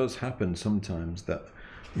 And it does happen sometimes that,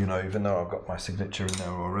 you know, even though I've got my signature in there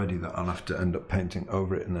already, that I'll have to end up painting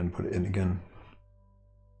over it and then put it in again.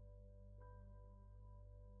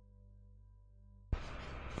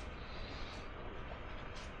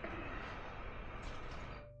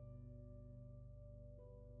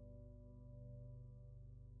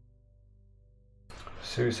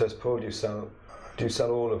 Sue says, Paul, do you sell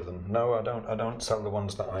all of them? No, I don't. I don't sell the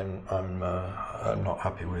ones that I'm not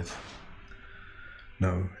happy with.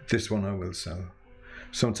 No, this one I will sell.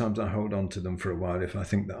 Sometimes I hold on to them for a while if I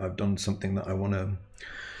think that I've done something that I want to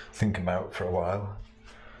think about for a while.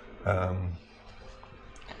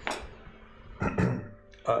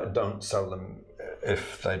 I don't sell them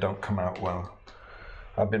if they don't come out well.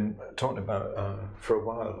 I've been talking about for a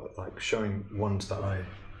while, like showing ones that I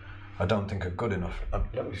don't think are good enough.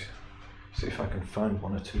 Let me see if I can find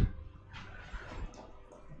one or two.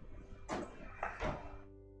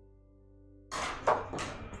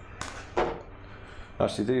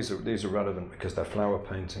 Actually, these are relevant because they're flower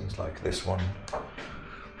paintings, like this one.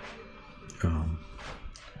 Let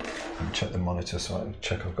me check the monitor so I can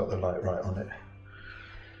check I've got the light right on it.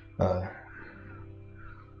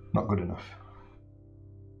 Not good enough.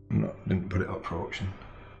 Didn't put it up for auction.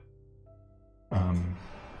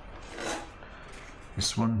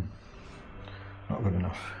 This one, not good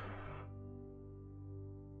enough.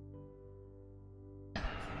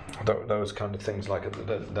 Those kind of things, like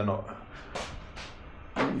they're not.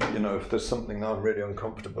 You know, if there's something that I'm really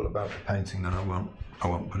uncomfortable about the painting, then I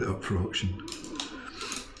won't put it up for auction.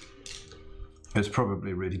 It's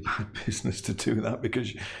probably really bad business to do that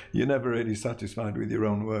because you're never really satisfied with your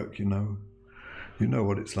own work. You know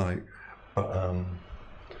what it's like. But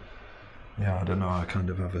yeah, I don't know. I kind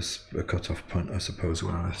of have a cut-off point, I suppose,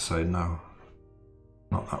 where I say no,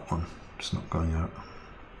 not that one. It's not going out.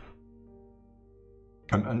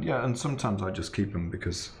 And yeah, and sometimes I just keep them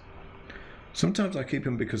because. Sometimes I keep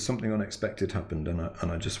them because something unexpected happened, and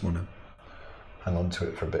I just want to hang on to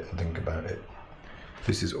it for a bit and think about it.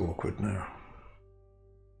 This is awkward now.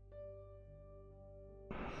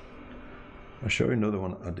 I'll show you another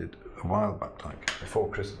one I did a while back, like before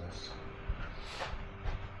Christmas.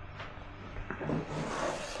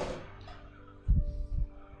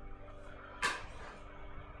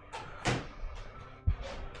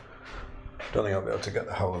 Don't think I'll be able to get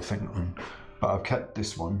the whole thing on, but I've kept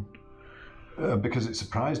this one because it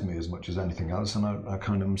surprised me as much as anything else, and I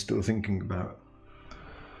kind of am still thinking about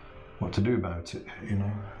what to do about it, you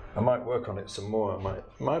know. I might work on it some more, I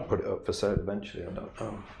might put it up for sale eventually, I don't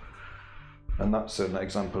know. And that's an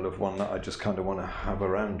example of one that I just kind of want to have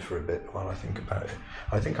around for a bit while I think about it.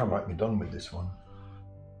 I think I might be done with this one.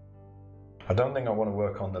 I don't think I want to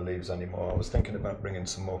work on the leaves anymore. I was thinking about bringing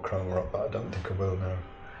some more chroma up, but I don't think I will now.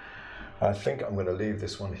 I think I'm going to leave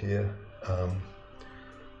this one here.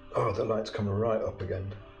 Oh, the light's coming right up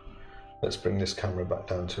again. Let's bring this camera back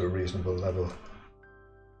down to a reasonable level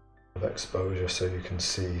of exposure so you can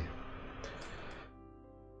see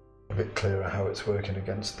a bit clearer how it's working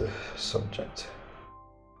against the subject.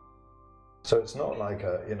 So it's not like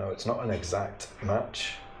a, you know, it's not an exact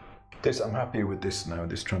match. I'm happy with this now.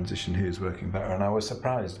 This transition here is working better, and I was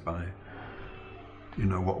surprised by, you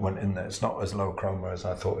know, what went in there. It's not as low chroma as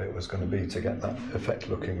I thought it was going to be to get that effect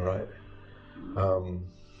looking right.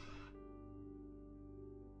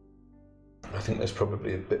 I think there's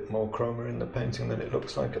probably a bit more chroma in the painting than it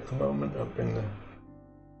looks like at the moment.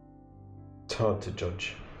 It's hard to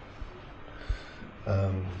judge.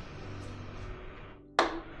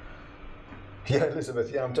 Yeah,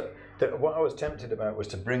 Elizabeth, yeah, what I was tempted about was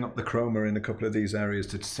to bring up the chroma in a couple of these areas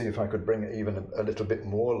to see if I could bring it even a little bit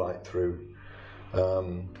more light through.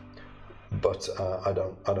 But I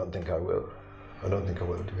don't think I will. I don't think I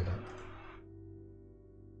will do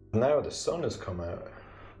that. Now the sun has come out.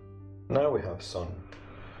 Now we have sun.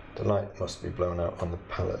 The light must be blown out on the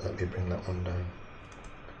palette. Let me bring that one down.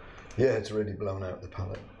 Yeah, it's really blown out the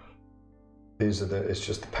palette. It's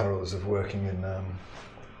just the perils of working in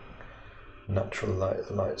natural light.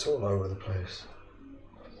 The light's all over the place.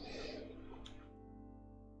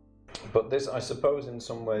 But this, I suppose, in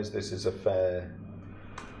some ways, this is a fair.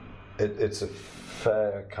 It's a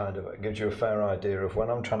fair kind of. It gives you a fair idea of when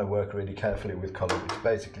I'm trying to work really carefully with colour. It's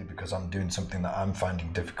basically because I'm doing something that I'm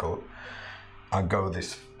finding difficult. I go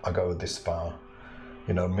this far.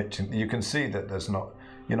 You know, you can see that there's not.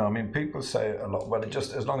 You know, I mean, people say a lot. Well, it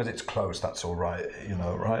just as long as it's close, that's all right. You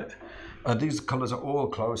know, right? These colours are all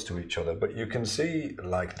close to each other, but you can see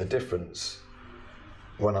like the difference.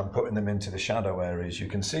 When I'm putting them into the shadow areas, you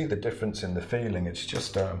can see the difference in the feeling. It's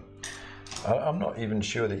just, I'm not even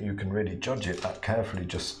sure that you can really judge it that carefully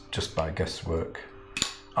just by guesswork.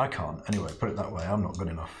 I can't, anyway, put it that way. I'm not good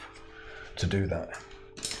enough to do that.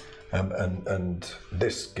 And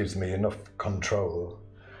this gives me enough control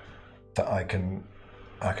that I can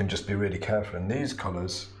just be really careful. And these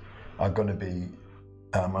colours are going to be,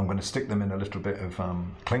 I'm going to stick them in a little bit of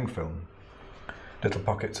cling film. Little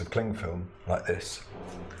pockets of cling film like this.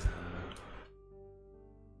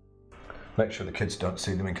 Make sure the kids don't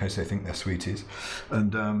see them in case they think they're sweeties.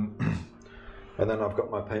 And then I've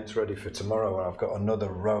got my paints ready for tomorrow, and I've got another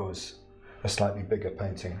rose, a slightly bigger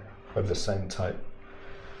painting of the same type.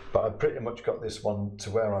 But I've pretty much got this one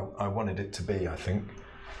to where I wanted it to be, I think.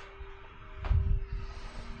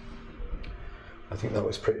 I think that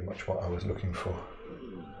was pretty much what I was looking for.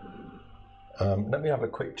 Let me have a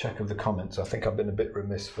quick check of the comments. I think I've been a bit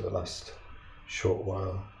remiss for the last short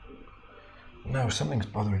while. No, something's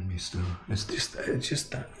bothering me still. It's just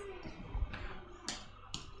that.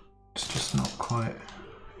 It's just not quite.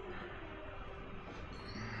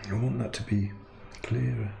 I want that to be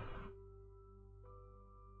clearer.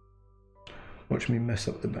 Watch me mess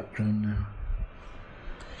up the background now.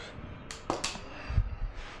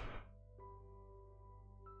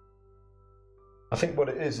 I think what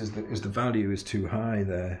it is the value is too high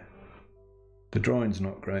there. The drawing's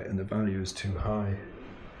not great and the value is too high.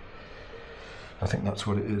 I think that's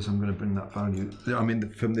what it is. I'm going to bring that value. I mean,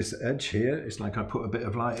 from this edge here, it's like I put a bit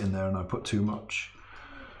of light in there and I put too much.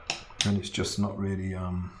 And it's just not really...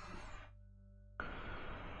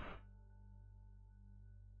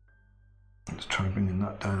 Let's try bringing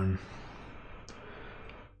that down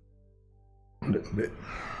a little bit.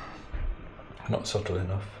 Not subtle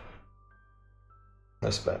enough.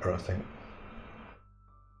 That's better, I think.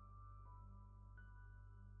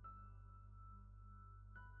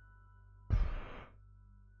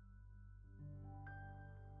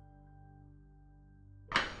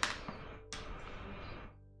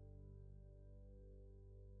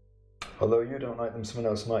 Although you don't like them, someone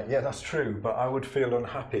else might. Yeah, that's true, but I would feel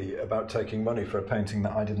unhappy about taking money for a painting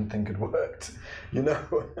that I didn't think had worked, you know?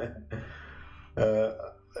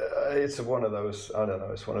 It's one of those, I don't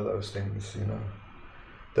know, it's one of those things, you know.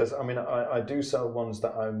 I do sell ones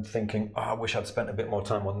that I'm thinking, oh, I wish I'd spent a bit more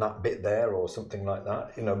time on that bit there or something like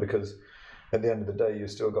that, you know, because at the end of the day, you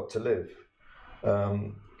still got to live.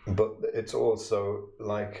 But it's also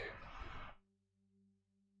like,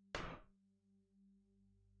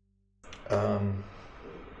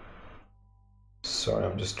 sorry,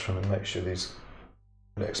 I'm just trying to make sure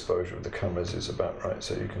the exposure of the cameras is about right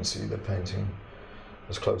so you can see the painting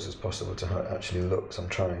as close as possible to how it actually looks. I'm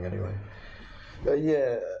trying anyway. But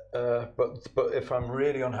if I'm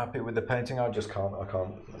really unhappy with the painting, I just can't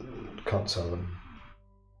sell them.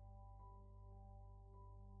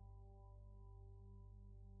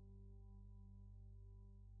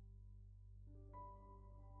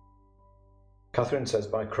 Catherine says,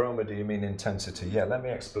 by chroma, do you mean intensity? Yeah, let me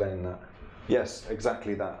explain that. Yes,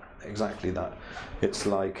 exactly that. Exactly that. It's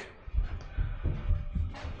like,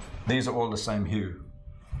 these are all the same hue.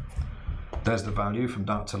 There's the value from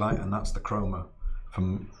dark to light, and that's the chroma,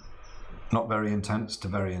 from not very intense to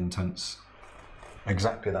very intense.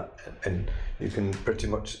 Exactly that. And you can pretty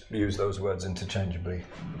much use those words interchangeably.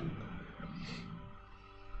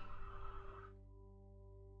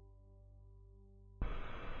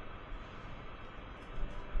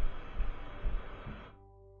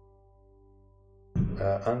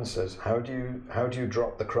 Anne says, how do you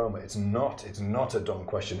drop the chroma? It's not a dumb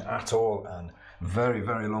question at all, Anne. Very,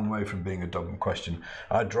 very long way from being a dumb question.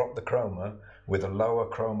 I drop the chroma with a lower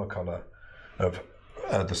chroma color of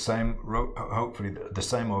the same, hopefully the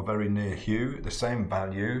same or very near hue, the same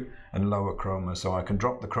value, and lower chroma. So I can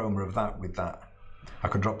drop the chroma of that with that. I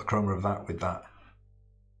can drop the chroma of that with that.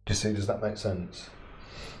 Do you see? Does that make sense?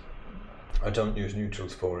 I don't use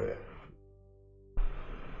neutrals for it.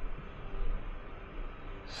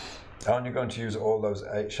 Aren't you going to use all those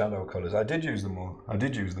 8 shadow colours? I did use them all. I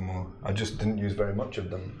just didn't use very much of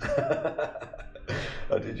them.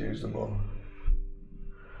 I did use them all.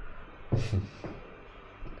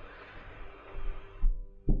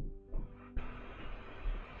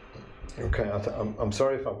 Okay, I'm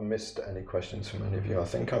sorry if I've missed any questions from any of you. I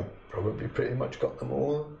think I've probably pretty much got them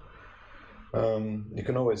all. You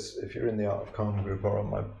can always, if you're in the Art of Calm group or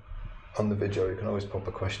on the video, you can always pop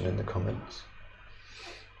a question in the comments.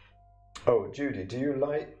 Oh, Judy, do you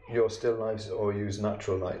light your still lifes or use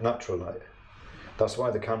natural light? Natural light. That's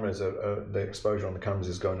why the cameras the exposure on the cameras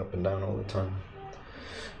is going up and down all the time.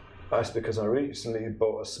 That's because I recently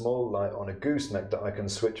bought a small light on a gooseneck that I can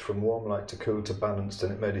switch from warm light to cool to balanced,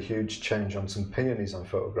 and it made a huge change on some peonies I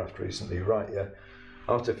photographed recently. Right, yeah.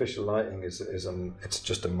 Artificial lighting it's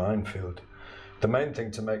just a minefield. The main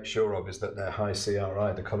thing to make sure of is that they're high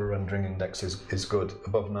CRI, the colour rendering index is good,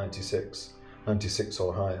 above 96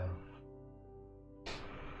 or higher.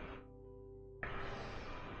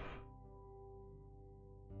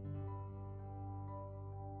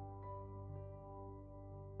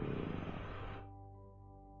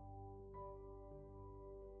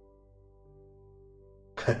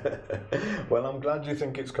 Well, I'm glad you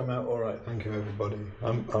think it's come out all right. Thank you, everybody.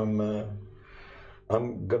 I'm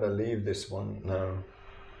gonna leave this one now.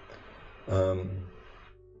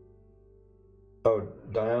 Oh,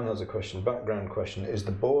 Diane has a question. Background question: is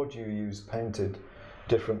the board you use painted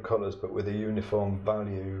different colours but with a uniform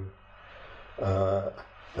value?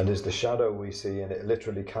 And is the shadow we see in it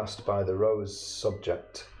literally cast by the rose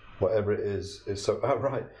subject, whatever it is so? Oh,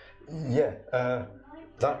 right. Yeah.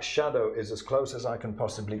 That shadow is as close as I can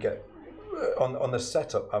possibly get. On the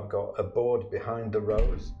setup, I've got a board behind the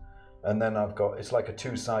rose, and then it's like a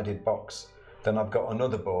 2-sided box. Then I've got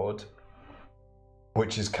another board,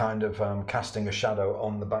 which is kind of casting a shadow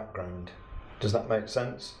on the background. Does that make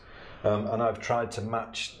sense? And I've tried to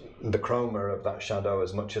match the chroma of that shadow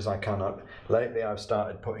as much as I can. Lately, I've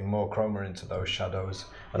started putting more chroma into those shadows,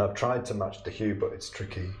 and I've tried to match the hue, but it's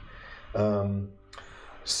tricky.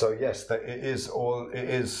 So yes,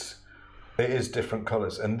 it is different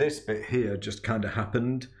colours, and this bit here just kind of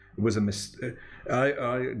happened. It was a mistake.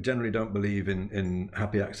 I generally don't believe in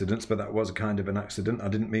happy accidents, but that was kind of an accident. I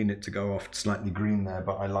didn't mean it to go off slightly green there,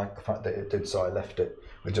 but I liked the fact that it did, so I left it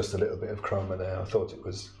with just a little bit of chroma there. I thought it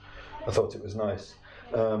was nice.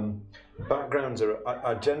 Backgrounds are.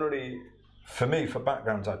 I generally. For me, for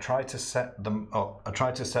backgrounds, I try to set them up. I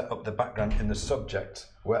try to set up the background in the subject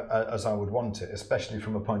as I would want it, especially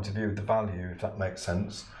from a point of view of the value, if that makes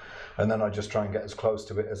sense. And then I just try and get as close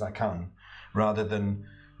to it as I can, rather than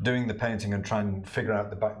doing the painting and try and figure out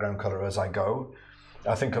the background colour as I go.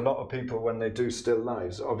 I think a lot of people, when they do still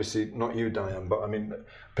lives, obviously not you, Diane, but I mean,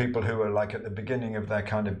 people who are like at the beginning of their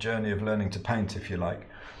kind of journey of learning to paint, if you like,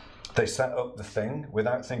 they set up the thing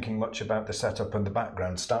without thinking much about the setup and the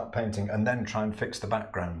background, start painting and then try and fix the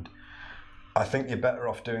background. I think you're better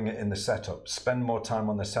off doing it in the setup. Spend more time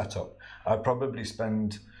on the setup. I'd probably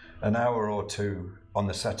spend an hour or two on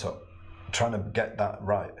the setup trying to get that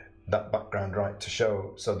right, that background right, to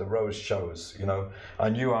show, so the rose shows, you know. I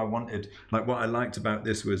knew I wanted, like what I liked about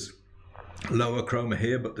this was lower chroma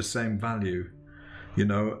here but the same value, you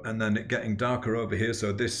know, and then it getting darker over here,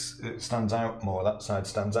 so this, it stands out more, that side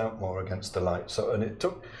stands out more against the light. So, and it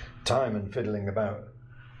took time and fiddling about,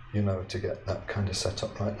 you know, to get that kind of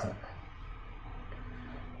setup like that.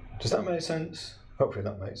 Does that make sense? Hopefully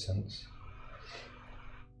that makes sense.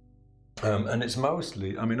 And it's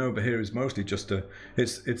mostly, I mean, over here is mostly just a,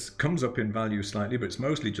 it's comes up in value slightly, but it's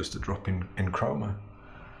mostly just a drop in chroma.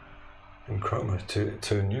 In chroma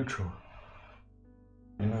to neutral,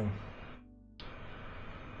 you know.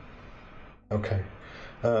 Okay.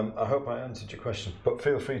 I hope I answered your question, but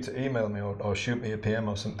feel free to email me or shoot me a PM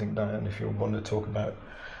or something, Diane, if you want to talk about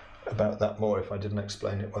that more, if I didn't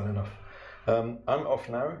explain it well enough. I'm off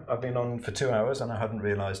now. I've been on for 2 hours and I hadn't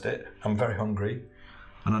realised it. I'm very hungry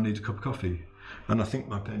and I need a cup of coffee. And I think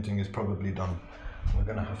my painting is probably done.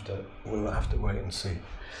 We'll have to wait and see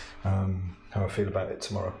how I feel about it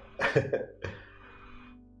tomorrow.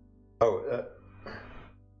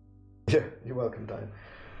 Yeah, you're welcome, Diane.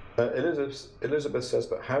 Elizabeth says,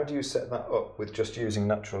 but how do you set that up with just using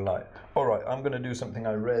natural light? All right, I'm going to do something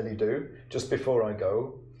I rarely do. Just before I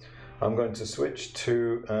go, I'm going to switch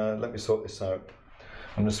to, let me sort this out.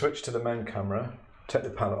 I'm going to switch to the main camera, take the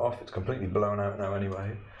palette off. It's completely blown out now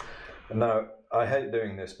anyway. Now, I hate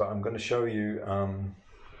doing this, but I'm going to show you,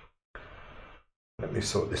 let me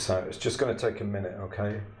sort this out. It's just going to take a minute,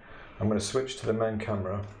 okay? I'm going to switch to the main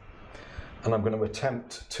camera and I'm going to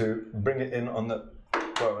attempt to bring it in on the,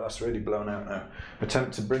 whoa, that's really blown out now.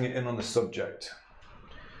 Attempt to bring it in on the subject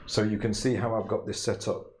so you can see how I've got this set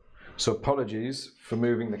up. So apologies for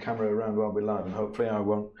moving the camera around while we're live, and hopefully I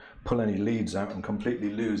won't pull any leads out and completely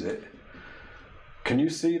lose it. Can you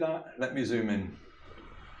see that? Let me zoom in.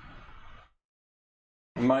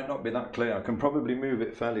 It might not be that clear. I can probably move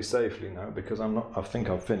it fairly safely now because I think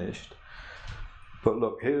I've finished. But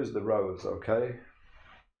look, here's the rose, okay?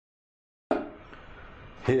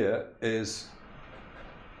 Here is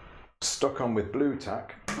stuck on with blue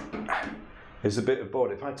tack is a bit of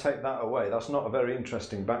board. If I take that away, that's not a very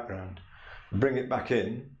interesting background. Bring it back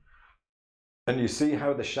in, and you see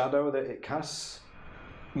how the shadow that it casts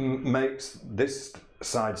makes this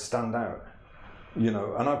side stand out, you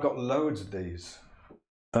know, and I've got loads of these.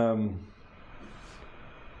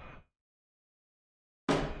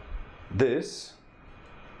 This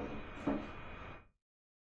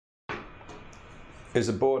is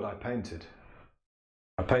a board I painted.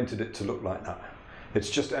 I painted it to look like that. It's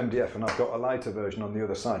just MDF, and I've got a lighter version on the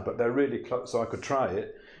other side, but they're really close, so I could try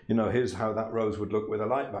it. You know, here's how that rose would look with a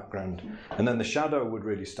light background. And then the shadow would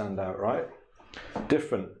really stand out, right?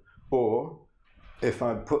 Different. Or if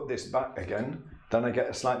I put this back again, then I get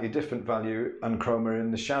a slightly different value and chroma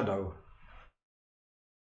in the shadow.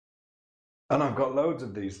 And I've got loads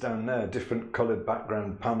of these down there, different coloured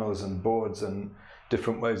background panels and boards and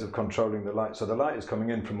different ways of controlling the light. So the light is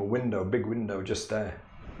coming in from a window, big window just there.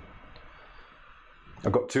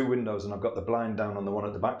 I've got 2 windows and I've got the blind down on the one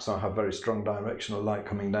at the back, so I have very strong directional light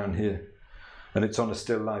coming down here. And it's on a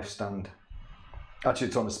still life stand. Actually,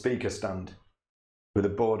 it's on a speaker stand with a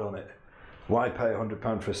board on it. Why pay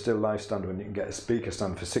 £100 for a still life stand when you can get a speaker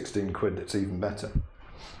stand for 16 quid that's even better?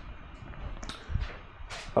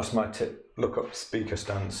 That's my tip. Look up speaker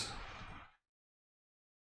stands.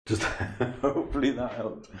 Just hopefully that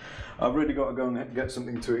helped. I've really got to go and get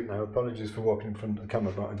something to eat now. Apologies for walking in front of the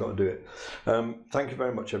camera, but I've got to do it. Thank you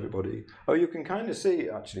very much, everybody. Oh, you can kind of see,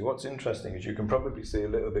 actually, what's interesting is you can probably see a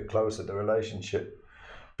little bit closer the relationship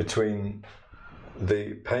between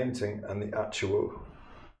the painting and the actual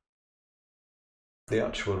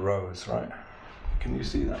rose, right? Can you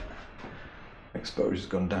see that? Exposure's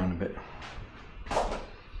gone down a bit.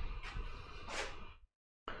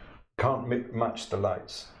 Can't match the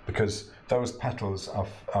lights because those petals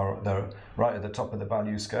they're right at the top of the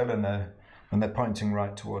value scale, and they're pointing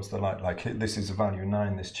right towards the light. Like this is a value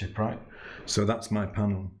 9, this chip, right? So that's my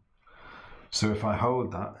panel. So if I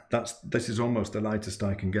hold that, this is almost the lightest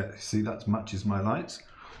I can get. See, that matches my lights.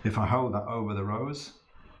 If I hold that over the rose,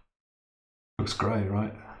 looks grey,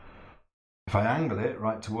 right? If I angle it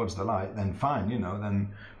right towards the light, then fine, you know,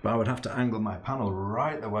 but I would have to angle my panel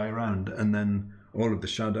right the way around, and then all of the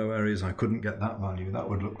shadow areas, I couldn't get that value. That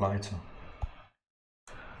would look lighter.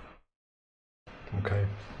 Okay.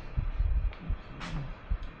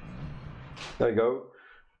 There you go.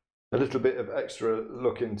 A little bit of extra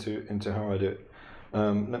look into how I do it.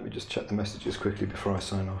 Let me just check the messages quickly before I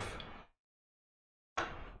sign off.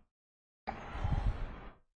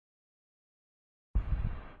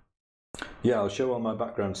 Yeah, I'll show all my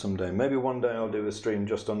background someday. Maybe one day I'll do a stream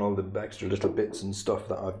just on all the extra little bits and stuff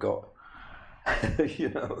that I've got. You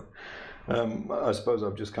know, I suppose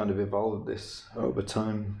I've just kind of evolved this over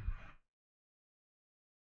time.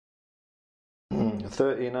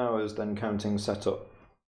 13 hours, then counting setup.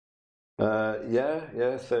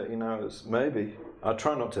 Yeah, 13 hours, maybe. I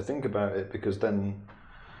try not to think about it because then,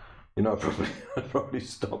 you know, I'd probably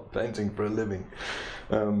stop painting for a living.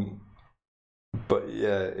 But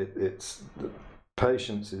yeah, it's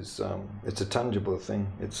patience is it's a tangible thing.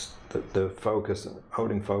 It's the focus,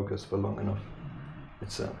 holding focus for long enough.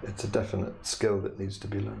 It's a definite skill that needs to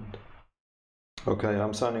be learned. Okay,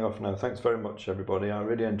 I'm signing off now. Thanks very much, everybody. I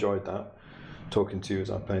really enjoyed that, talking to you as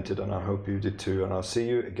I painted, and I hope you did too. And I'll see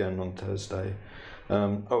you again on Thursday.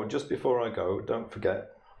 Oh, just before I go, don't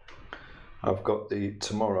forget, I've got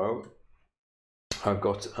tomorrow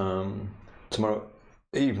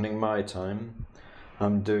evening my time,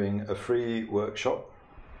 I'm doing a free workshop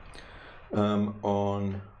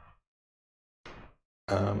on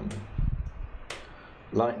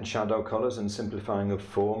light and shadow colours and simplifying of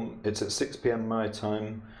form. It's at 6 p.m. my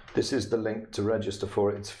time. This is the link to register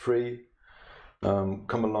for it. It's free.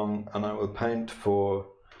 Come along and I will paint for,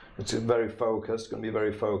 it's very focused, going to be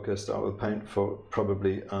very focused. I will paint for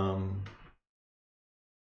probably,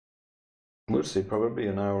 we'll see, probably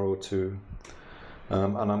an hour or two.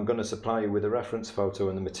 And I'm going to supply you with a reference photo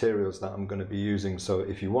and the materials that I'm going to be using. So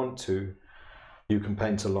if you want to, you can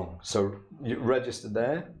paint along. So you register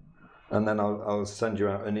there, and then I'll send you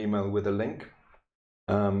out an email with a link,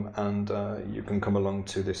 and you can come along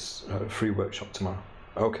to this free workshop tomorrow.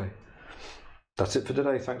 Okay, that's it for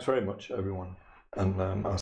today. Thanks very much, everyone, and I'll